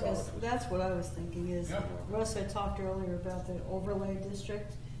Exactly. talking about. That's what I was thinking is, Yeah. Russ had talked earlier about the overlay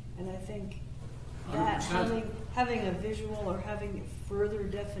district, and I think that 100%. having a visual or having further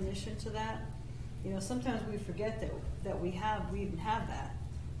definition to that, you know, sometimes we forget that we even have that.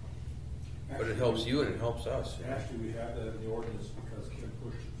 But it helps you and it helps us. Actually, we have that in the ordinance because Kim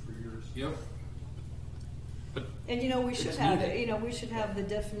pushed it for years. Yep. And you know, we should It's have needed. it, you know, we should have the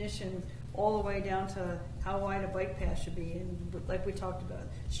definition all the way down to how wide a bike path should be, and like we talked about,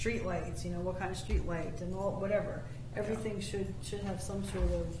 street lights, you know, what kind of street light and all, whatever. Everything should have some sort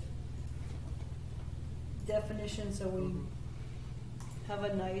of definition so we have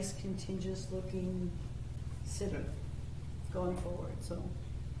a nice contiguous looking city going forward, so.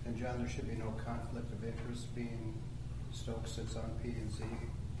 And John, there should be no conflict of interest being Stokes sits on P and Z.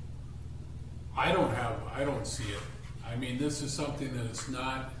 I don't see it. I mean, this is something that it's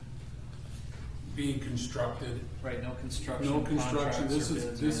not being constructed. Right, no construction. No construction. contracts This or is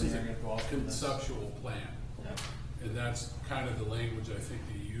bids or this is anything a are gonna go out for this. conceptual plan, Yeah. and that's kind of the language I think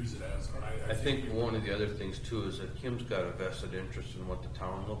that you use it as. But I think one of the other things too is that Kim's got a vested interest in what the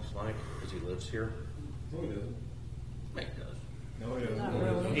town looks like because he lives here. No, he doesn't. Mike does. No, he Not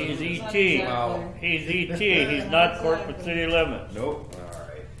doesn't. really. He's Not ET. exactly. Wow. He's ET. He's not corporate city limits. Nope. All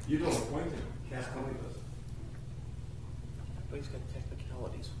right. You don't appoint him. Cass County does. But he's got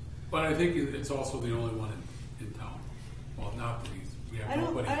technicalities. But I think it's also the only one in town. Well, not that we have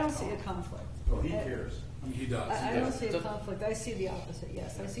nobody. I don't in see a town. conflict. No, he cares. I mean, he does. I don't see a conflict. I see the opposite,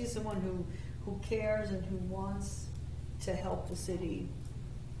 yes. I see someone who cares and who wants to help the city.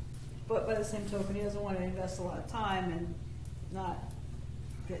 But by the same token, he doesn't want to invest a lot of time and not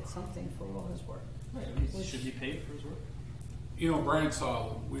get something for all his work. Right, I mean, should be paid for his work. You know, Brian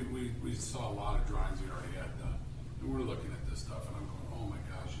saw, we saw a lot of drawings he already had done. And we're looking at this stuff and I'm going, oh my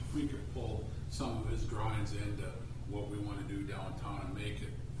gosh, if we could pull some of his drawings into what we want to do downtown and make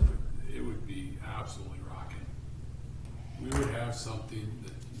it would be absolutely rocking. We would have something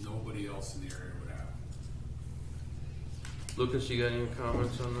that nobody else in the area would have. Lucas, you got any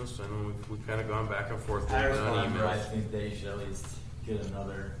comments on this? I know we've kind of gone back and forth a I little bit on respond, but I emails. think they should at least get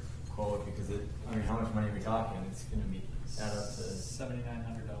another quote because how much money are we talking? It's going to be add up to $7,900.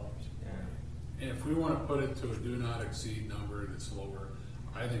 yeah. And if we want to put it to a do not exceed number and it's lower,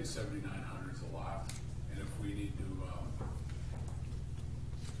 I think 7,900 is a lot. And if we need to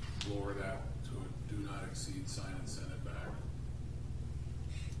lower that to a do not exceed sign and send it back.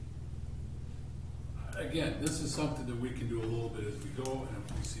 Again, this is something that we can do a little bit as we go, and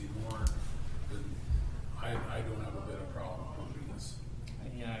if we see more, then I don't have a bit of problem pumping this.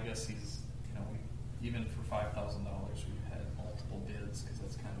 Yeah, I guess he's, even for $5,000, we've had multiple bids, because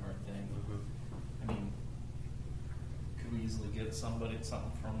that's kind of our thing. I mean, could we easily get something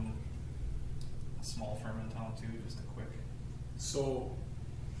from a small firm in town too, just a quick? So,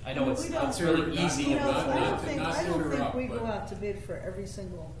 I know it's We don't- really not- easy. You know, not- I not don't to- think, not to I don't think interrupt, we but- go out to bid for every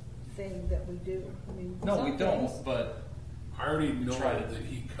single thing that we do. I mean, No, some we don't, things- but I already know Tried it. that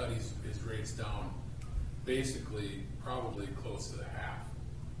he cut his rates down basically probably close to the half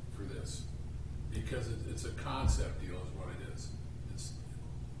for this. Because it's a concept deal is what it is. It's,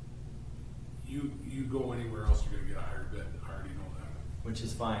 you go anywhere else, you're gonna get a higher bid, I already know that. Which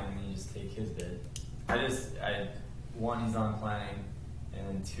is fine, and then you just take his bid. One, he's on planning, and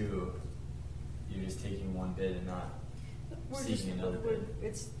then two, you're just taking one bid and not We're just, seeking another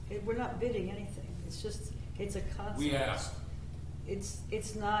bid. we're not bidding anything. It's just, it's a concept. We asked,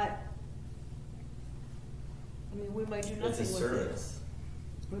 It's not, I mean, we might do nothing with It's a it. service.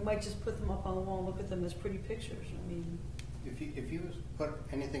 We might just put them up on the wall and look at them as pretty pictures. I mean, If you put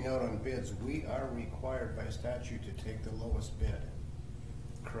anything out on bids, we are required by statute to take the lowest bid,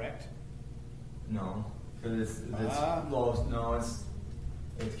 correct? No, for this Ah. lowest, no,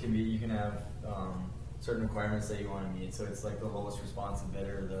 it can be, you can have, certain requirements that you wanna meet, so it's like the lowest responsive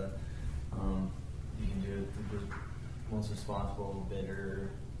bidder, you can do the most responsible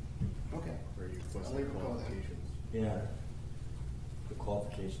bidder, Okay. Where you put I'll some leave it go then. qualifications. yeah, the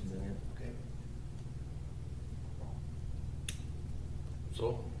qualifications in it. Okay.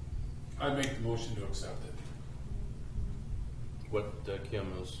 So, I make the motion to accept it. what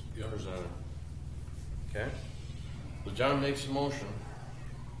Kim has Yep. presented. Okay? So John makes a motion.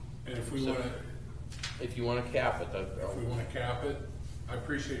 And if we So- wanna, If you want to cap it, if we wanna cap it, I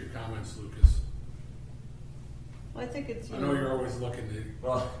appreciate your comments, Lucas. I think it's, I know you're always looking to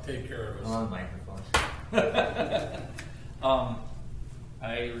Well, take care of I'm on us. microphone.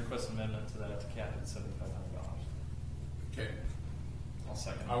 I request amendment to that to cap it at $7,500. Okay, I'll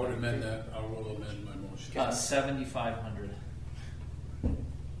second. I would amend that, I will amend my motion. 7,500.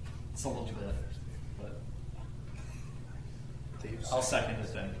 It's a little bit, but I'll second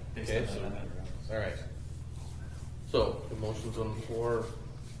it then. Based Okay, on that so, amendment. all right. So, the motion's on the floor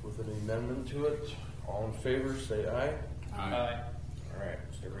with an amendment to it. All in favor, say aye. Aye. All right,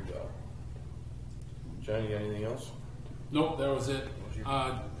 so there we go. John, you got anything else? Nope, that was it.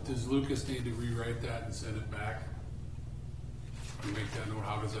 Does Lucas need to rewrite that and send it back? And make that note,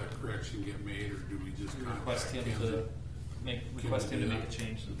 how does that correction get made, or do we just We contact request him Kim? to request him to do make a that?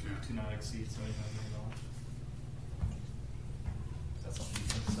 change Okay. to not exceed $7,500. That's something you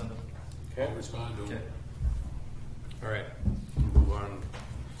can send him. Okay. I'll respond to Okay. him. All right, move on.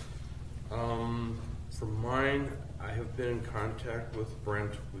 For mine, I have been in contact with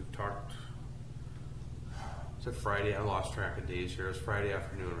Brent. We've talked. It's a Friday. I lost track of days here. It was Friday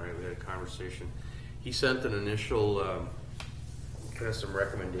afternoon, right? We had a conversation. He sent an initial kind of some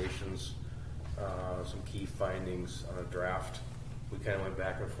recommendations, some key findings on a draft. We kind of went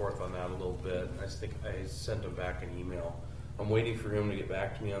back and forth on that a little bit. I think I sent him back an email. I'm waiting for him to get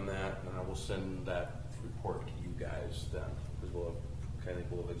back to me on that, and I will send that report to you guys then, because we'll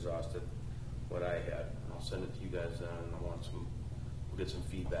have exhausted what I had. I'll send it to you guys then, and we'll get some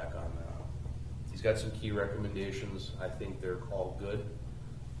feedback on that. He's got some key recommendations. I think they're all good,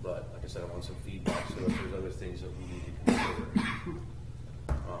 but like I said, I want some feedback, so if there's other things that we need to consider.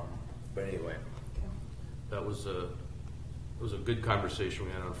 But anyway, that was a good conversation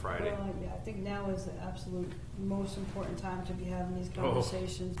we had on Friday. well, yeah, I think now is the absolute most important time to be having these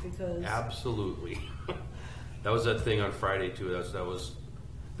conversations because Absolutely. That was that thing on Friday too.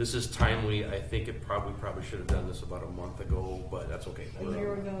 This is timely. I think it probably should have done this about a month ago, but that's okay. a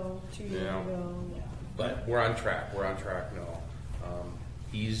year ago, 2 years Yeah. ago, yeah. But we're on track. We're on track now.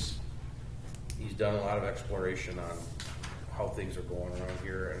 He's done a lot of exploration on how things are going around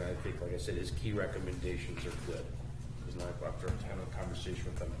here, and I think, like I said, his key recommendations are good. Because now after having a conversation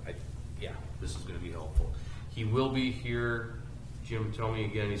with him, this is going to be helpful. He will be here. Jim, tell me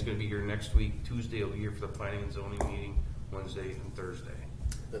again. He's going to be here next week. Tuesday, he'll be here for the planning and zoning meeting. Wednesday and Thursday.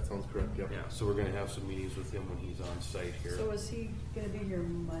 That sounds correct, yep. Yeah, so we're gonna have some meetings with him when he's on site here. So is he gonna be here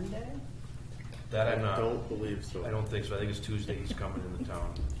Monday? That I'm I not. don't believe so. I don't think so. I think it's Tuesday he's coming into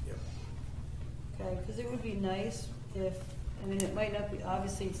town. Yep. Okay, because it would be nice if, I mean, it might not be,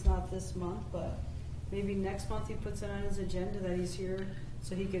 obviously it's not this month, but maybe next month he puts it on his agenda that he's here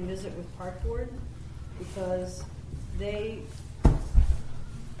so he can visit with Park Board, because they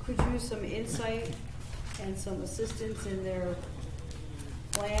could use some insight and some assistance in their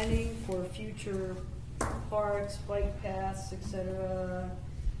planning for future parks, bike paths, etc.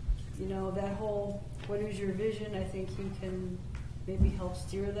 You know, that whole, what is your vision? I think he can maybe help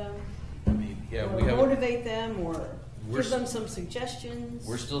steer them, I mean, yeah, or we have. motivate them, or We're give them some suggestions.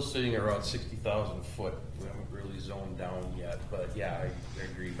 We're still sitting around 60,000 foot. We haven't really zoned down yet, but yeah, I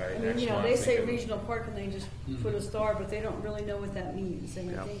agree. By I mean, next you know, month, they say can- regional park and they just put a star, but they don't really know what that means. And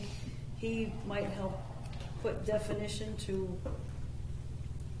I Yep. think he might help put definition to,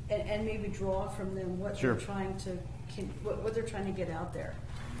 and maybe draw from them what Sure. they're trying to, what they're trying to get out there.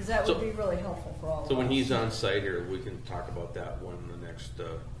 Because that would So- be really helpful for all of us. So when he's on site here, we can talk about that one the next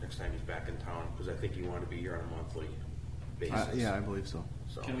time he's back in town, because I think you want to be here on a monthly basis. Yeah, I believe so.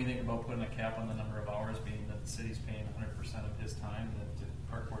 So. Can we think about putting a cap on the number of hours, being that the city's paying 100% of his time, that the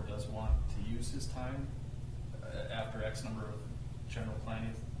park board does want to use his time after X number of general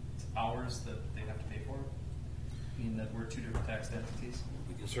planning hours that they have to pay for? Being that we're two different tax entities?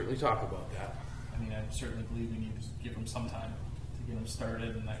 We can certainly talk about that. I mean, I certainly believe we need to give them some time to get them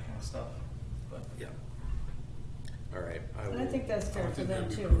started and that kind of stuff. But Yeah. All right. And I think that's fair I for think them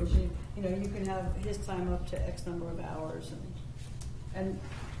that'd be too. good. Is you know, you can have his time up to X number of hours and,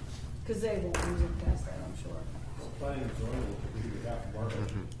 because they won't use it past that, I'm sure. Planning and zoning will give you half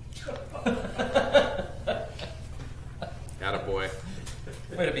market. Attaboy.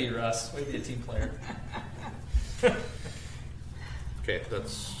 way to be, Russ. Way to be a team player. Okay,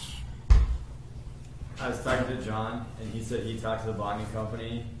 that's. I was talking to John, and he said he talked to the bonding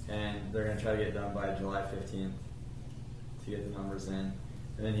company, and they're going to try to get it done by July 15th to get the numbers in.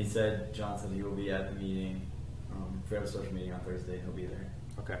 And then he said, John said he will be at the meeting, if we have a social meeting on Thursday, he'll be there.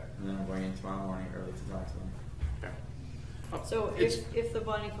 Okay. And then I'm going in tomorrow morning early to talk to him. Okay. So It's- if the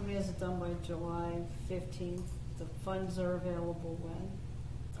bonding company has it done by July 15th, the funds are available when?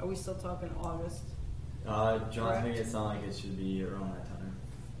 Are we still talking August? John's Correct. making it sound like it should be around that time.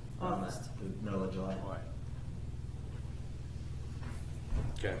 Around August. the middle of July.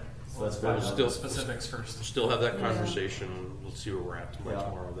 Okay. So that's Find good. out Still- the specifics first. Still have that Yeah. conversation. We'll see where we're at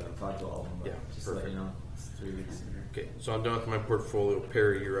tomorrow then. Talk to all of them, but Yeah, just to let perfect. you know, it's 3 weeks sooner. Okay, so I'm done with my portfolio.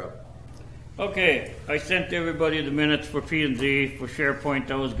 Perry, you're up. Okay, I sent everybody the minutes for P&Z for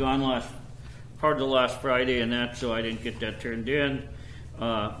SharePoint. I was gone part of the last Friday and that, so I didn't get that turned in.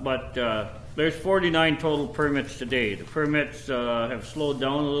 But there's 49 total permits today. The permits have slowed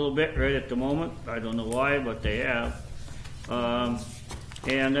down a little bit right at the moment. I don't know why, but they have.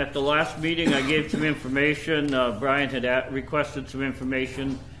 And at the last meeting, I gave some information. Brian had requested some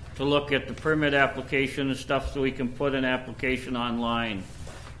information to look at the permit application and stuff so we can put an application online.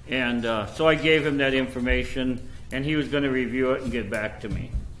 And so I gave him that information, and he was going to review it and get back to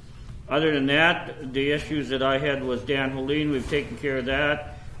me. Other than that, the issues that I had was Dan Helene, we've taken care of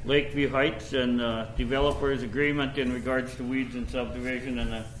that. Lakeview Heights and developers agreement in regards to weeds and subdivision,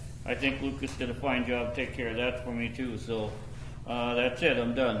 and I think Lucas did a fine job taking care of that for me too. So that's it,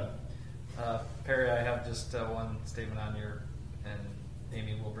 I'm done. Perry, I have just one statement on your, and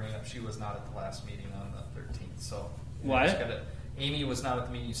Amy will bring it up. She was not at the last meeting on the 13th, so. What? just gotta- Amy was not at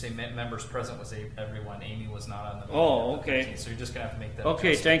the meeting. You say members present was everyone. Amy was not on the meeting. Oh, on the okay. 13th, so you're just gonna have to make that.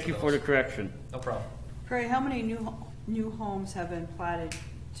 Okay, adjustment thank to you for the those. correction. No problem. Perry, how many new homes have been platted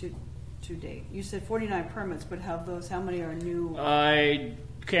to date? You said 49 permits, but how many are new? I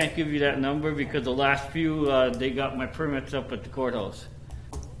can't give you that number because the last few, they got my permits up at the courthouse.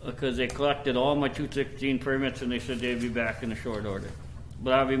 Because they collected all my 216 permits and they said they'd be back in a short order.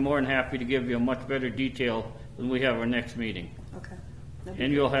 But I'll be more than happy to give you a much better detail when we have our next meeting. Okay.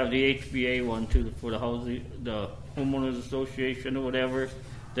 And you'll have the HBA one too for the housing, the homeowners association or whatever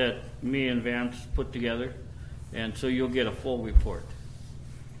that me and Vance put together. And so you'll get a full report.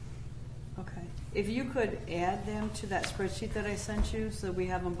 Okay. If you could add them to that spreadsheet that I sent you, so we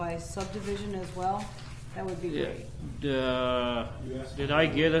have them by subdivision as well, that would be great. Did I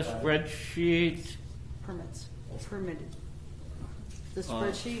get a spreadsheet? Permits, permitted. The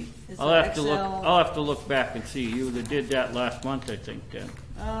spreadsheet is I'll an have to look. Excel. I'll have to look back and see. You did that last month, I think. Then.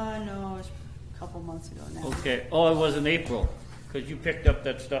 No, it's a couple months ago now. Okay. Oh, it was in April, because you picked up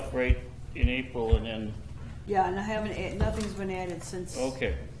that stuff right in April, and then. Yeah, and I haven't, nothing's been added since.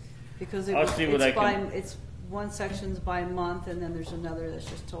 Okay. Because I'll see what I can- it's one section's by month, and then there's another that's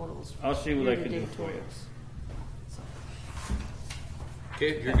just totals. I'll see what I can do year-to-date for you. totals. So,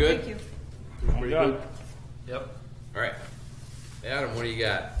 Okay, you're good? Thank you. I'm done. Yep. All right. Adam, what do you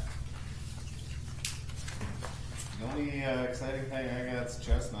got? The only exciting thing I got is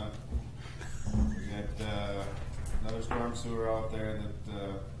Chestnut. We got another storm sewer out there that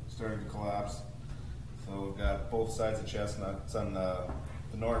started to collapse. So we've got both sides of Chestnut. It's on the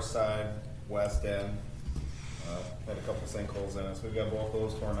north side, west end. Had a couple sinkholes in it. So we've got both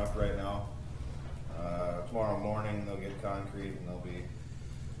those torn up right now. Tomorrow morning they'll get concrete and they'll be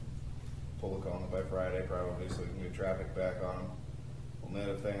pulled by Friday probably, so we can get traffic back on them. Only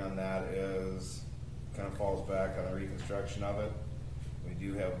other thing on that is kind of falls back on the reconstruction of it. We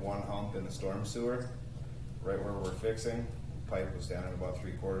do have one hump in the storm sewer, right where we're fixing. The pipe was down at about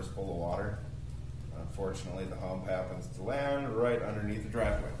 3/4 full of water. Unfortunately, the hump happens to land right underneath the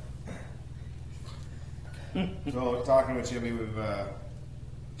driveway. So, talking with Jimmy, we've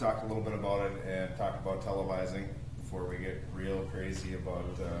talked a little bit about it and talked about televising before we get real crazy about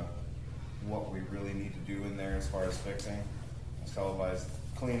what we really need to do in there as far as fixing. Televise,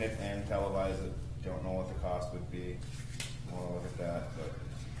 clean it and televise it. Don't know what the cost would be. We'll look at that,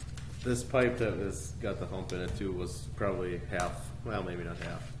 but This pipe that has got the hump in it too was probably half, well, maybe not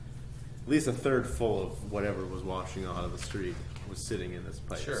half, at least a third full of whatever was washing out of the street was sitting in this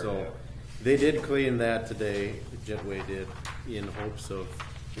pipe. Sure, So yeah. they did clean that today, Jetway did, in hopes of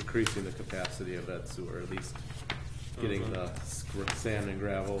increasing the capacity of that sewer, at least getting the sand and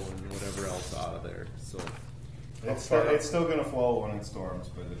gravel and whatever else out of there, so. it's still going to flow when it storms,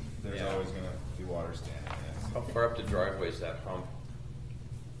 but there's Yeah. always going to be water standing in it. How far up the driveway is that pump?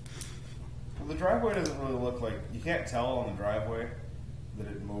 Well, the driveway doesn't really look like, you can't tell on the driveway that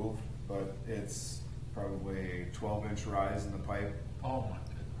it moved, but it's probably a 12-inch rise in the pipe. Oh my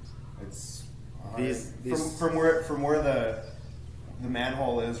goodness. It's These- from where the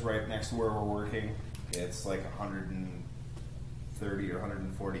manhole is right next to where we're working. It's like 130 or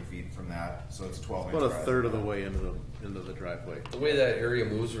 140 feet from that, so it's 12 inch. About a third of the way into the driveway. The way that area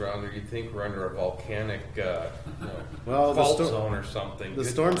moves around there, you'd think we're under a volcanic Well, the fault sto- zone or something. The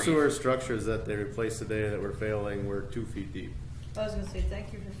Good storm grief. sewer structures that they replaced today that were failing were 2 feet deep. I was gonna say,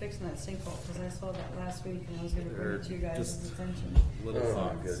 thank you for fixing that sinkhole, because I saw that last week, and I was gonna bring it to you They're guys' just attention. Little Oh my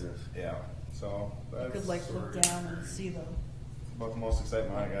thoughts. goodness. Yeah, so You that's could like look down and see them. about the most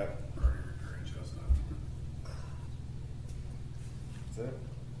excitement I got. Already repairing Chestnut. That's it.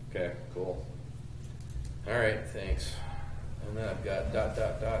 Okay, cool. All right, thanks. And then I've got ... and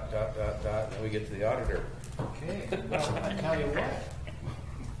then we get to the auditor. Okay, well, I tell you what.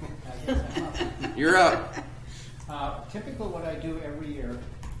 I guess I'm up. You're up. Typically what I do every year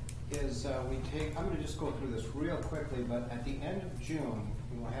is we take, I'm gonna just go through this real quickly, but at the end of June,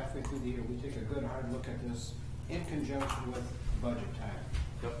 halfway through the year, we take a good hard look at this in conjunction with budget time.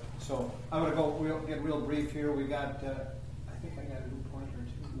 Yep. So I'm gonna get real brief here. We got, I think I got a new pointer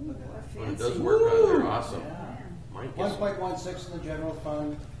too. Look at that. When it does work on there, awesome. Yeah. Mike is 1.16 in the general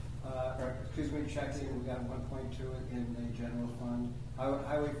fund, or excuse me, checking, we got 1.2 in the general fund.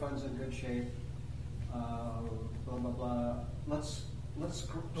 Highway fund's in good shape. Blah, blah, blah. Let's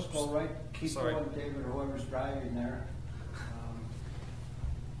go right, keep Sorry. going, David, or whoever's driving there.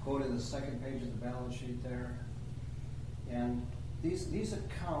 Go to the second page of the balance sheet there. And these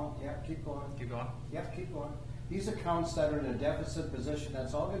account, yep, keep going. Keep going. Yep, keep going. These accounts that are in a deficit position,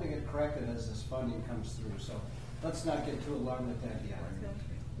 that's all gonna get corrected as this funding comes through, so let's not get too alarmed at that yet.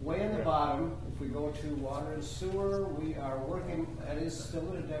 Way in the bottom, if we go to water and sewer, we are working, that is still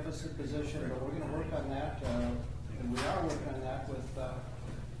in a deficit position, but we're gonna work on that, and we are working on that with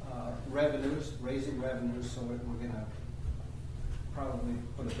revenues, raising revenues, so we're gonna probably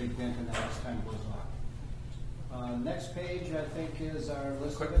put a big dent in that as time goes on. Next page, I think, is our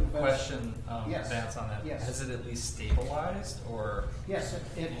list Quick of investments. question, Yes. Vance, on that. Yes. Has it at least stabilized, or? Yes,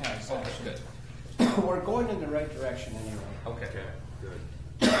 it has, Okay, actually. good. We're going in the right direction anyway. Okay. Good.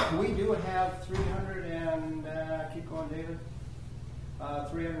 We do have 300 and, keep going, David,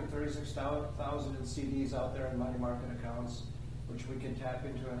 336,000 in CDs out there in money market accounts, which we can tap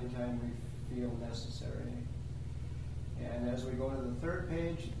into anytime we feel necessary. And as we go to the third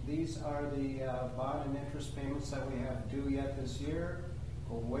page, these are the bond and interest payments that we have due yet this year.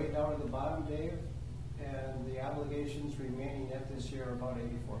 Go way down to the bottom, Dave, and the obligations remaining yet this year are about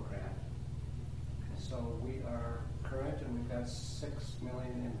 84 grand. So we are current, and we've got 6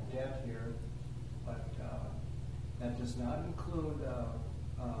 million in debt here, but that does not include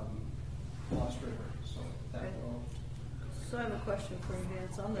Lost River. So that will. So I have a question for you,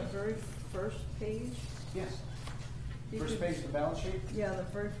 Vance. On the very first page, Yes. you First could- page of the balance sheet. Yeah, the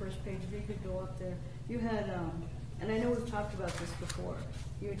very first page, if you could go up there. You had, and I know we've talked about this before,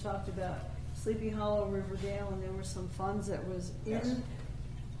 you had talked about Sleepy Hollow, Riverdale, and there were some funds that was Yes. in,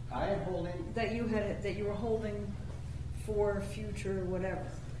 I am holding, that you had, that you were holding for future whatever.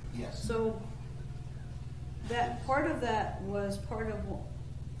 yes. So, that, part of that was part of,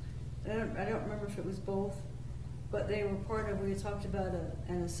 I don't remember if it was both, but they were part of, we had talked about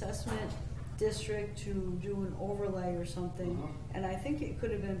an assessment district to do an overlay or something, and I think it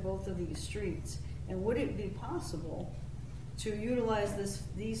could have been both of these streets. And would it be possible to utilize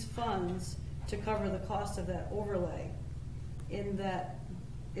these funds to cover the cost of that overlay in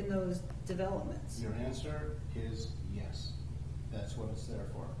those developments? Your answer is yes. That's what it's there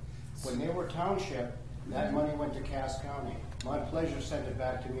for. When they were township, that money went to Cass County. Mont Pleasure sent it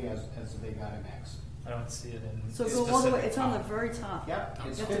back to me as they got annexed. I don't see it in. So go all the way, it's on the very top. Yep,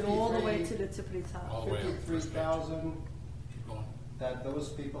 it's You have to go all the way 53 to the tippity top. All the way up. 53,000 Keep going. that those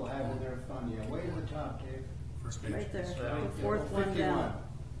people have in their fund. Yeah, way to the top, Dave. First page. Right there, Right. the fourth one 51. down.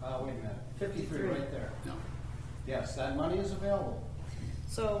 Wait a minute, 53 right there. No. Yes, that money is available.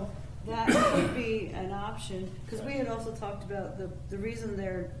 So that could be an option, because we had also talked about the reason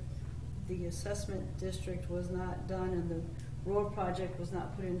the assessment district was not done and the road project was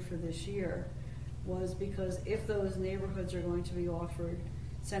not put in for this year was because if those neighborhoods are going to be offered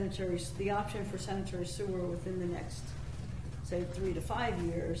the option for sanitary sewer within the next, say, 3 to 5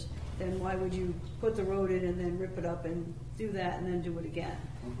 years, then why would you put the road in and then rip it up and do that and then do it again?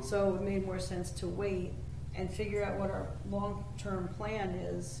 So it made more sense to wait and figure out what our long-term plan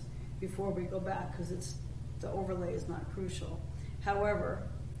is before we go back, because the overlay is not crucial. However,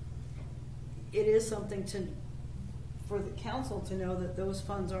 it is something for the council to know that those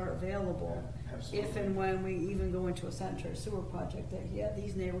funds are available. Absolutely. If and when we even go into a sanitary sewer project, that, yeah,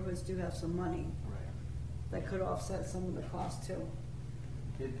 these neighborhoods do have some money that could offset some of the cost too.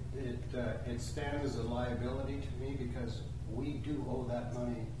 It stands as a liability to me because we do owe that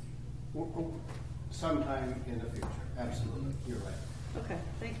money sometime in the future. Absolutely, you're right. Okay,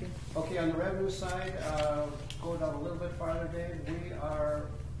 thank you. Okay, on the revenue side, go down a little bit farther, Dave. We are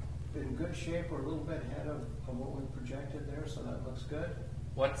in good shape. We're a little bit ahead of what we projected there, so that looks good.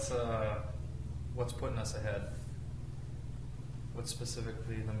 What's putting us ahead? What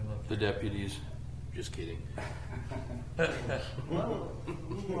specifically? Let me look. The deputies. Just kidding. Well,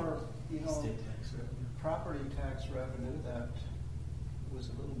 more, property tax revenue that was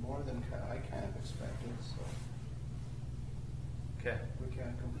a little more than I kind of expected, so Okay. we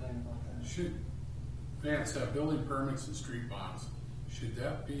can't complain about that. Vance, building permits and street bonds, should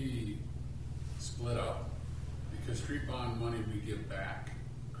that be split up? Because street bond money we give back,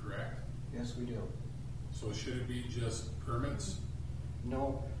 correct? Yes, we do. So should it be just permits?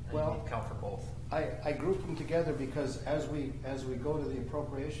 No, And well, you count for both. I grouped them together because as we go to the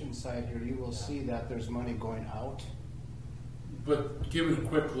appropriation side here, you will see that there's money going out. But given a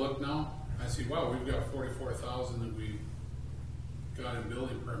quick look now, I see, wow, we've got 44,000 that we got in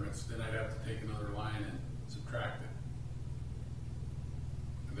building permits, then I'd have to take another line and subtract it.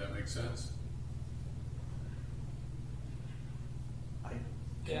 Does that make sense? I Yeah.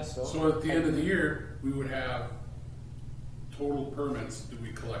 guess so. So at the end of the year, we would have total permits that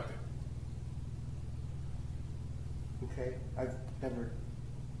we collected. Okay, I've never,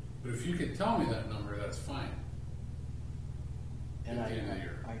 But if you can tell me that number, that's fine. and At the end of the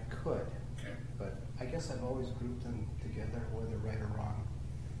year. I could, Okay. but I guess I've always grouped them together, whether right or wrong.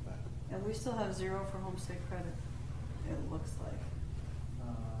 But, And we still have 0 for homestead credit, it looks like.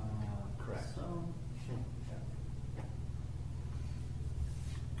 correct. So,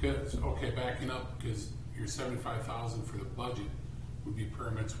 Good. So, okay, backing up, because your 75,000 for the budget would be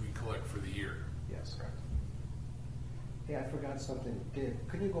permits we collect for the year. Yes. Hey, I forgot something. Dave,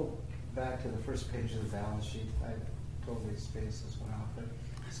 could you go back to the first page of the balance sheet? I totally spaced this one out, but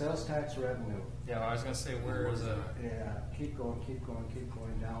sales tax revenue. Yeah, I was gonna say, where is it? Yeah, keep going,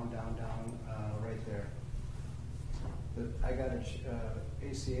 down, right there. I got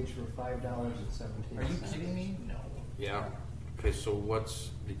ACH for $5.17. Are you kidding me? No. Yeah. Okay, so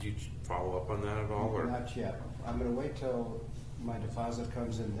did you follow up on that at all, or? Not yet. I'm gonna wait till my deposit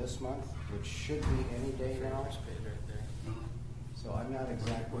comes in this month, which should be any day now. So I'm not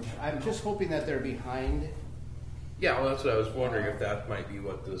exactly, I'm just hoping that they're behind. Yeah, well, that's what I was wondering, if that might be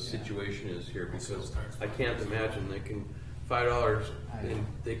what the situation is here, because I can't imagine they can, $5, and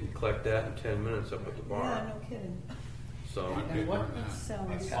they can collect that in 10 minutes up at the yeah, bar. no kidding. So, And what,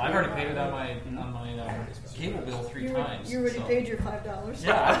 Sounds. Well, I've already paid it on my cable bill 3 times. You already so- paid your $5?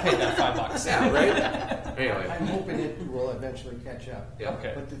 Yeah, I paid that $5. yeah, right? Anyway, I'm hoping it will eventually catch up. yeah.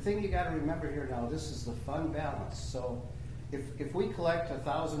 Okay. But the thing you gotta remember here now, this is the fund balance, so if we collect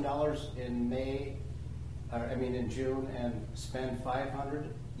 $1,000 in May in June and spend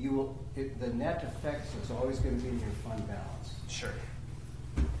 500, you will, the net effect is always going to be in your fund balance. Sure.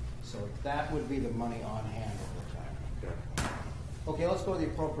 So that would be the money on hand over time. Okay, let's go to the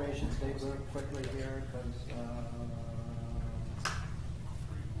appropriations date real quickly here, because,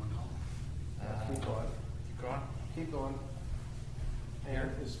 keep going. Keep going. Keep going.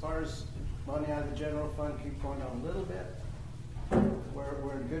 And as far as money out of the general fund, keep going down a little bit.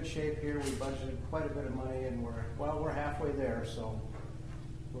 We're in good shape here. We budgeted quite a bit of money, and we're halfway there, so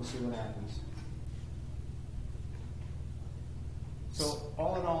we'll see what happens. So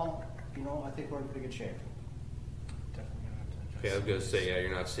all in all, I think we're in pretty good shape. Definitely gonna have to adjust. Okay, I was gonna say, yeah,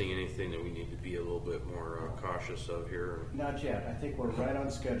 you're not seeing anything that we need to be a little bit more cautious of here. Not yet. I think we're right on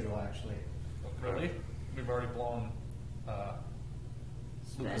schedule, actually. Really? We've already blown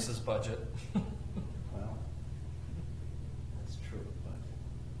Lucas's budget. Well, that's true, but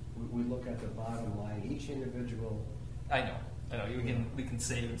we look at the bottom line. Each individual. I know. We can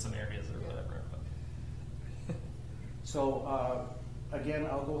save in some areas or whatever. But. So again,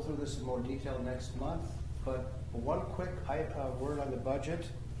 I'll go through this in more detail next month. But one quick word on the budget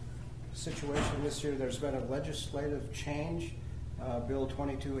situation this year. There's been a legislative change, Bill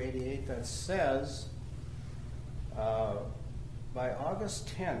 2288, that says by August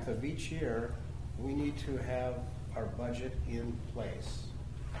 10th of each year, we need to have our budget in place.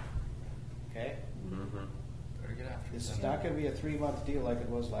 Okay? Mm-hmm. Better get after This it. is not going to be a 3-month deal like it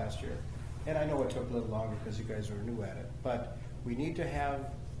was last year. And I know it took a little longer because you guys were new at it. But we need to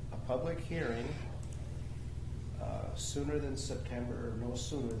have a public hearing sooner than September, or no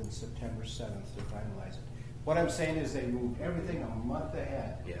sooner than September 7th to finalize it. What I'm saying is they moved everything a month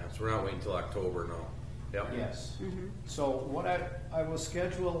ahead. Yeah, so we're not waiting until October now. Yep. Yes. So what I will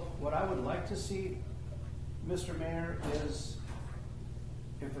schedule, what I would like to see, Mr. Mayor, is,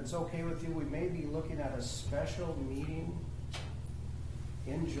 if it's okay with you, we may be looking at a special meeting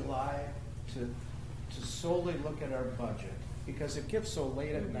in July to solely look at our budget, because it gets so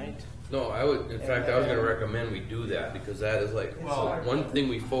late at night. No, I would, in fact, I was gonna recommend we do that, because that is like, one thing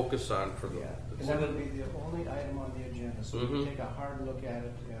we focus on for the. Yeah, and that would be the only item on the agenda, so we can take a hard look at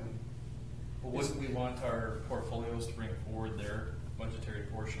it and. Well, wouldn't we want our portfolios to bring forward their budgetary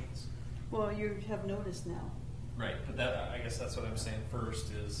portions? Well, you have notice now. Right, but I guess that's what I'm saying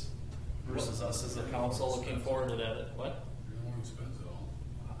first is versus us as a council looking forward at it. What? You're the one who spends it all.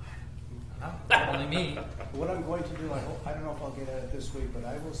 Only me. What I'm going to do, I don't know if I'll get at it this week, but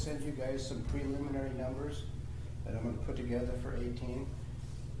I will send you guys some preliminary numbers that I'm going to put together for 18.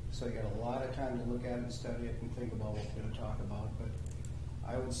 So you got a lot of time to look at it and study it and think about what we're going to talk about. But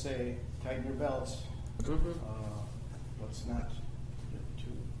I would say tighten your belts. Let's not get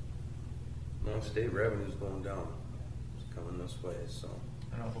too. No, state revenue's going down. It's coming this way, so.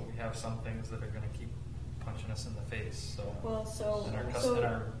 I know, but we have some things that are going to keep punching us in the face. So. Well, And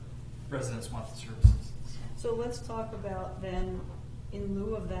our residents want the services. So let's talk about then, in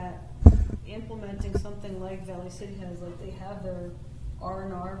lieu of that, implementing something like Valley City has, like they have their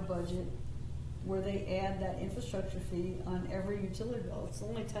R&R budget where they add that infrastructure fee on every utility bill. It's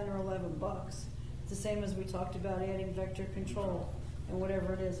only 10 or 11 bucks. It's the same as we talked about adding vector control and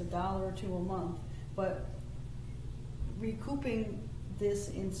whatever it is, $1 or $2 a month. But recouping this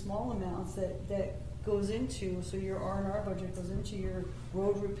in small amounts that goes into, so your R&R budget goes into your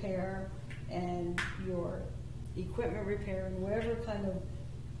road repair and your equipment repair and whatever kind of,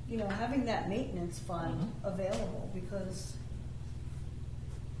 having that maintenance fund available, because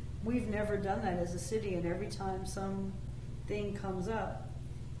we've never done that as a city, and every time something comes up,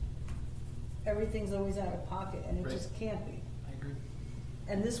 everything's always out of pocket, and it just can't be. I agree.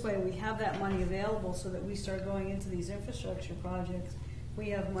 And this way, we have that money available so that we start going into these infrastructure projects. We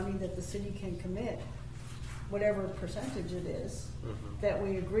have money that the city can commit, whatever percentage it is, that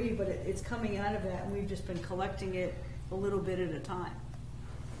we agree, but it's coming out of that, and we've just been collecting it a little bit at a time.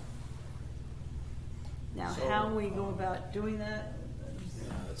 Now, how we go about doing that?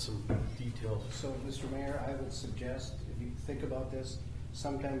 Yeah, that's some details. So, Mr. Mayor, I would suggest, if you think about this,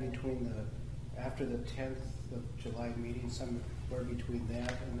 sometime after the 10th of July meeting, somewhere between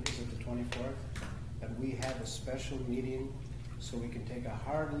that and is it the 24th, that we have a special meeting so we can take a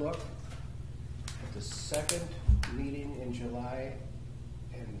hard look at the second meeting in July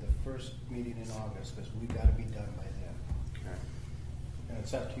and the first meeting in August, because we've got to be done by then. Okay. And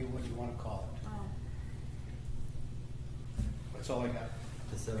it's up to you what you want to call it. That's all I got.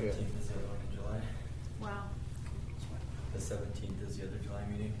 The 17th is the other one in July. Wow. The 17th is the other July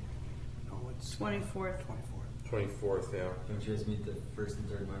meeting. No, it's 24th. 24th, yeah. Don't you guys meet the first and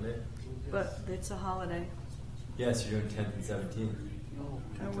third Monday? But it's a holiday. Yes, you're doing 10th and 17th.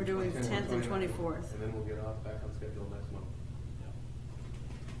 And we're doing 10th and 24th. And then we'll get off back on schedule next month.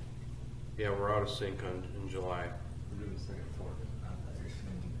 Yeah, we're out of sync in July. We're doing the second fourth.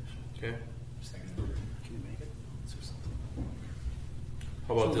 Okay. Can you make it?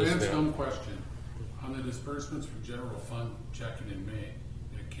 How about So this Lance, now? dumb question. On the disbursements for general fund checking in May,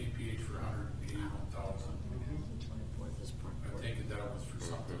 at KPH for $181,000. I take it that was for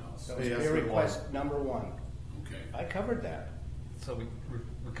something else. That was Yeah, pay that's the request number one. Okay. I covered that. So we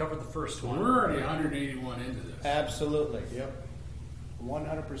covered the first So one. we're already 181 into this. Absolutely, yep.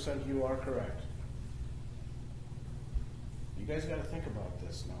 100% you are correct. You guys gotta think about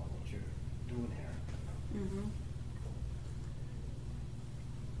this now, what you're doing here. Mm-hmm.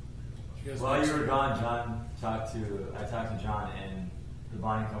 You guys While like you were some- gone, I talked to John, and the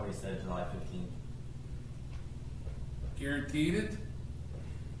bonding company said July 15th. Guaranteed it?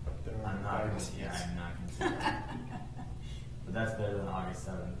 I'm not gonna say that. But that's better than August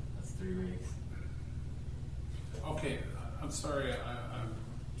 7th. That's 3 weeks. Okay, I'm sorry, I'm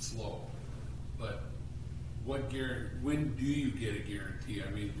slow, but when do you get a guarantee? I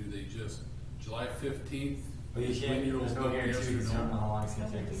mean, do they just, July 15th? But you when can't, you'll there's no know guarantee, yes or because you don't know no? how long it's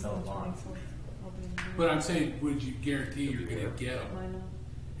gonna take to sell the bonds. But I'm saying, would you guarantee you're gonna get them?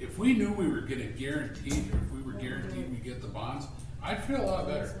 If we knew we were gonna guarantee, or if we were guaranteed we get the bonds, I'd feel a lot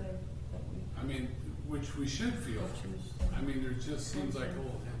better. I mean, which we should feel. I mean, there just seems like a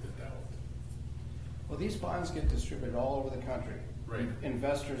little hint of doubt. Well, these bonds get distributed all over the country. Right.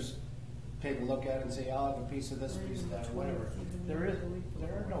 Investors take a look at it and say, I'll have a piece of this, piece of that, or whatever. There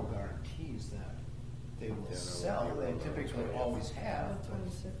are no guarantees that they will sell. They typically always have.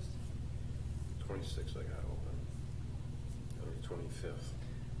 26 I got open. Or 25th.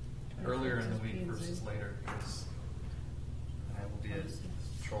 Earlier in the week versus later, because I will be at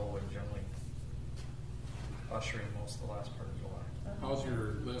Trollwood generally ushering most of the last part of July. How's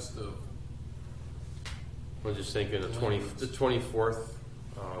your list of, I was just thinking the 24th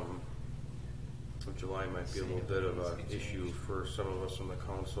of July might be a little bit of an issue for some of us on the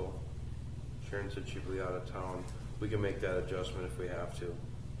council. Sharon said she'd be out of town. We can make that adjustment if we have to.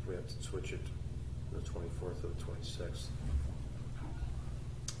 If we have to switch it to the 24th or the 26th.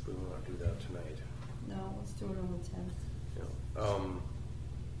 We want to do that tonight. No, let's do it on the 10th, Yeah. I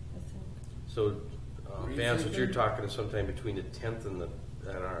think. So, What are you Vance, what you're thinking? talking is sometime between the 10th and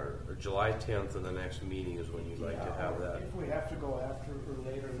our or July 10th and the next meeting is when you'd like to have that. If we have to go after or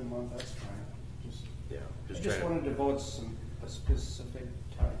later in the month, that's fine. Yeah, I just just trying wanted to devote a specific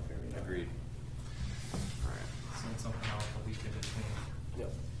time period. Agreed. All right. Send something out a week in between.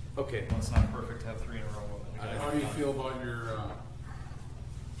 Yep. Okay. Well, it's not perfect to have three in a row. But we gotta how have do you fun. feel about your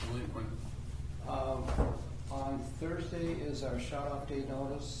delinquent? On Thursday is our shut-off day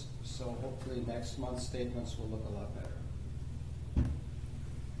notice, so hopefully next month's statements will look a lot better.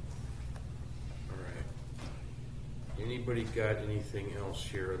 All right. Anybody got anything else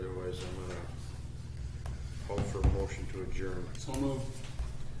here? Otherwise, I'm gonna call for a motion to adjourn. So moved.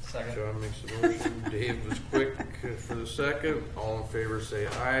 Second. John makes a motion. Dave was quick for the second. All in favor, say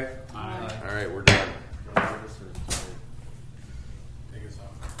aye. Aye. All right, we're done. Take us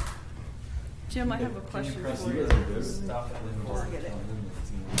off. Jim, I have a question press for you you. guys are good? Stop it. We'll get it.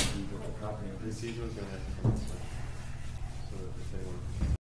 This evening's gonna have to come this way. So that the same one.